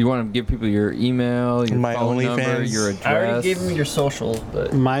promoted. You want to give people your email, your My phone number, OnlyFans. your address. I already gave them your social,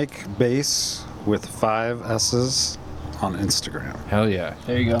 but Mike Bass with 5 S's on Instagram. Hell yeah.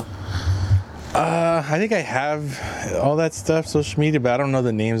 there you go. I think I have all that stuff, social media, but I don't know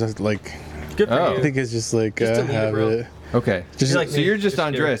the names. Like, Good for Oh. I you. think it's just like Just delete it, have bro. it. Okay. Just You're like So me. you're just Just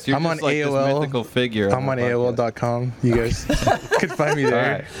Andres. You're I'm just on like AOL. this mythical figure. I'm on the podcast. AOL.com. You guys could find me All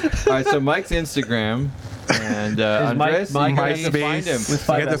there. right. All right. So Mike's Instagram and Andres, Mike you guys have to find him. MySpace. With You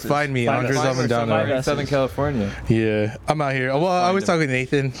 5 have to S's. find me, 5 Andres S's. Five Almendano. S's. Southern California. Yeah, I'm out here. Well, I was him. talking to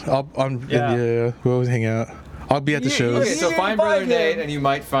Nathan. Yeah. Yeah, we'll always hang out. I'll be at the shows. Okay, so You find didn't Brother find Nate, him. and you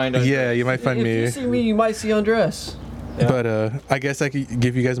might find Andres. Yeah, you might find If me. you see me, you might see Andres. Yeah. But I guess I could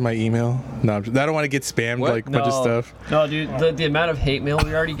give you guys my email. No, I don't want to get spammed What? like a bunch of stuff. No, dude, the amount of hate mail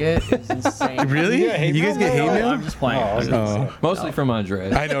we already get is insane. Really? You guys get hate No, mail? I'm just playing. Oh, Mostly from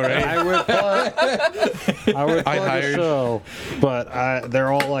Andres. I know, right? I would plug, I would plug a hired- show, but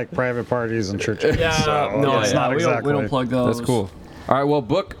they're all like private parties and churches. Yeah, so no, it's yeah, not we exactly. don't plug those. That's cool. All right, well,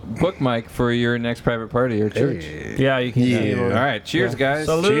 book Mike for your next private party or church. Yeah, you can see him. All right, cheers, guys.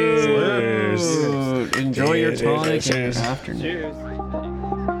 Salute. Enjoy your Cheers. tonic Cheers. and afternoon.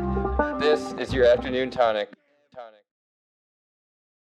 This is your afternoon tonic.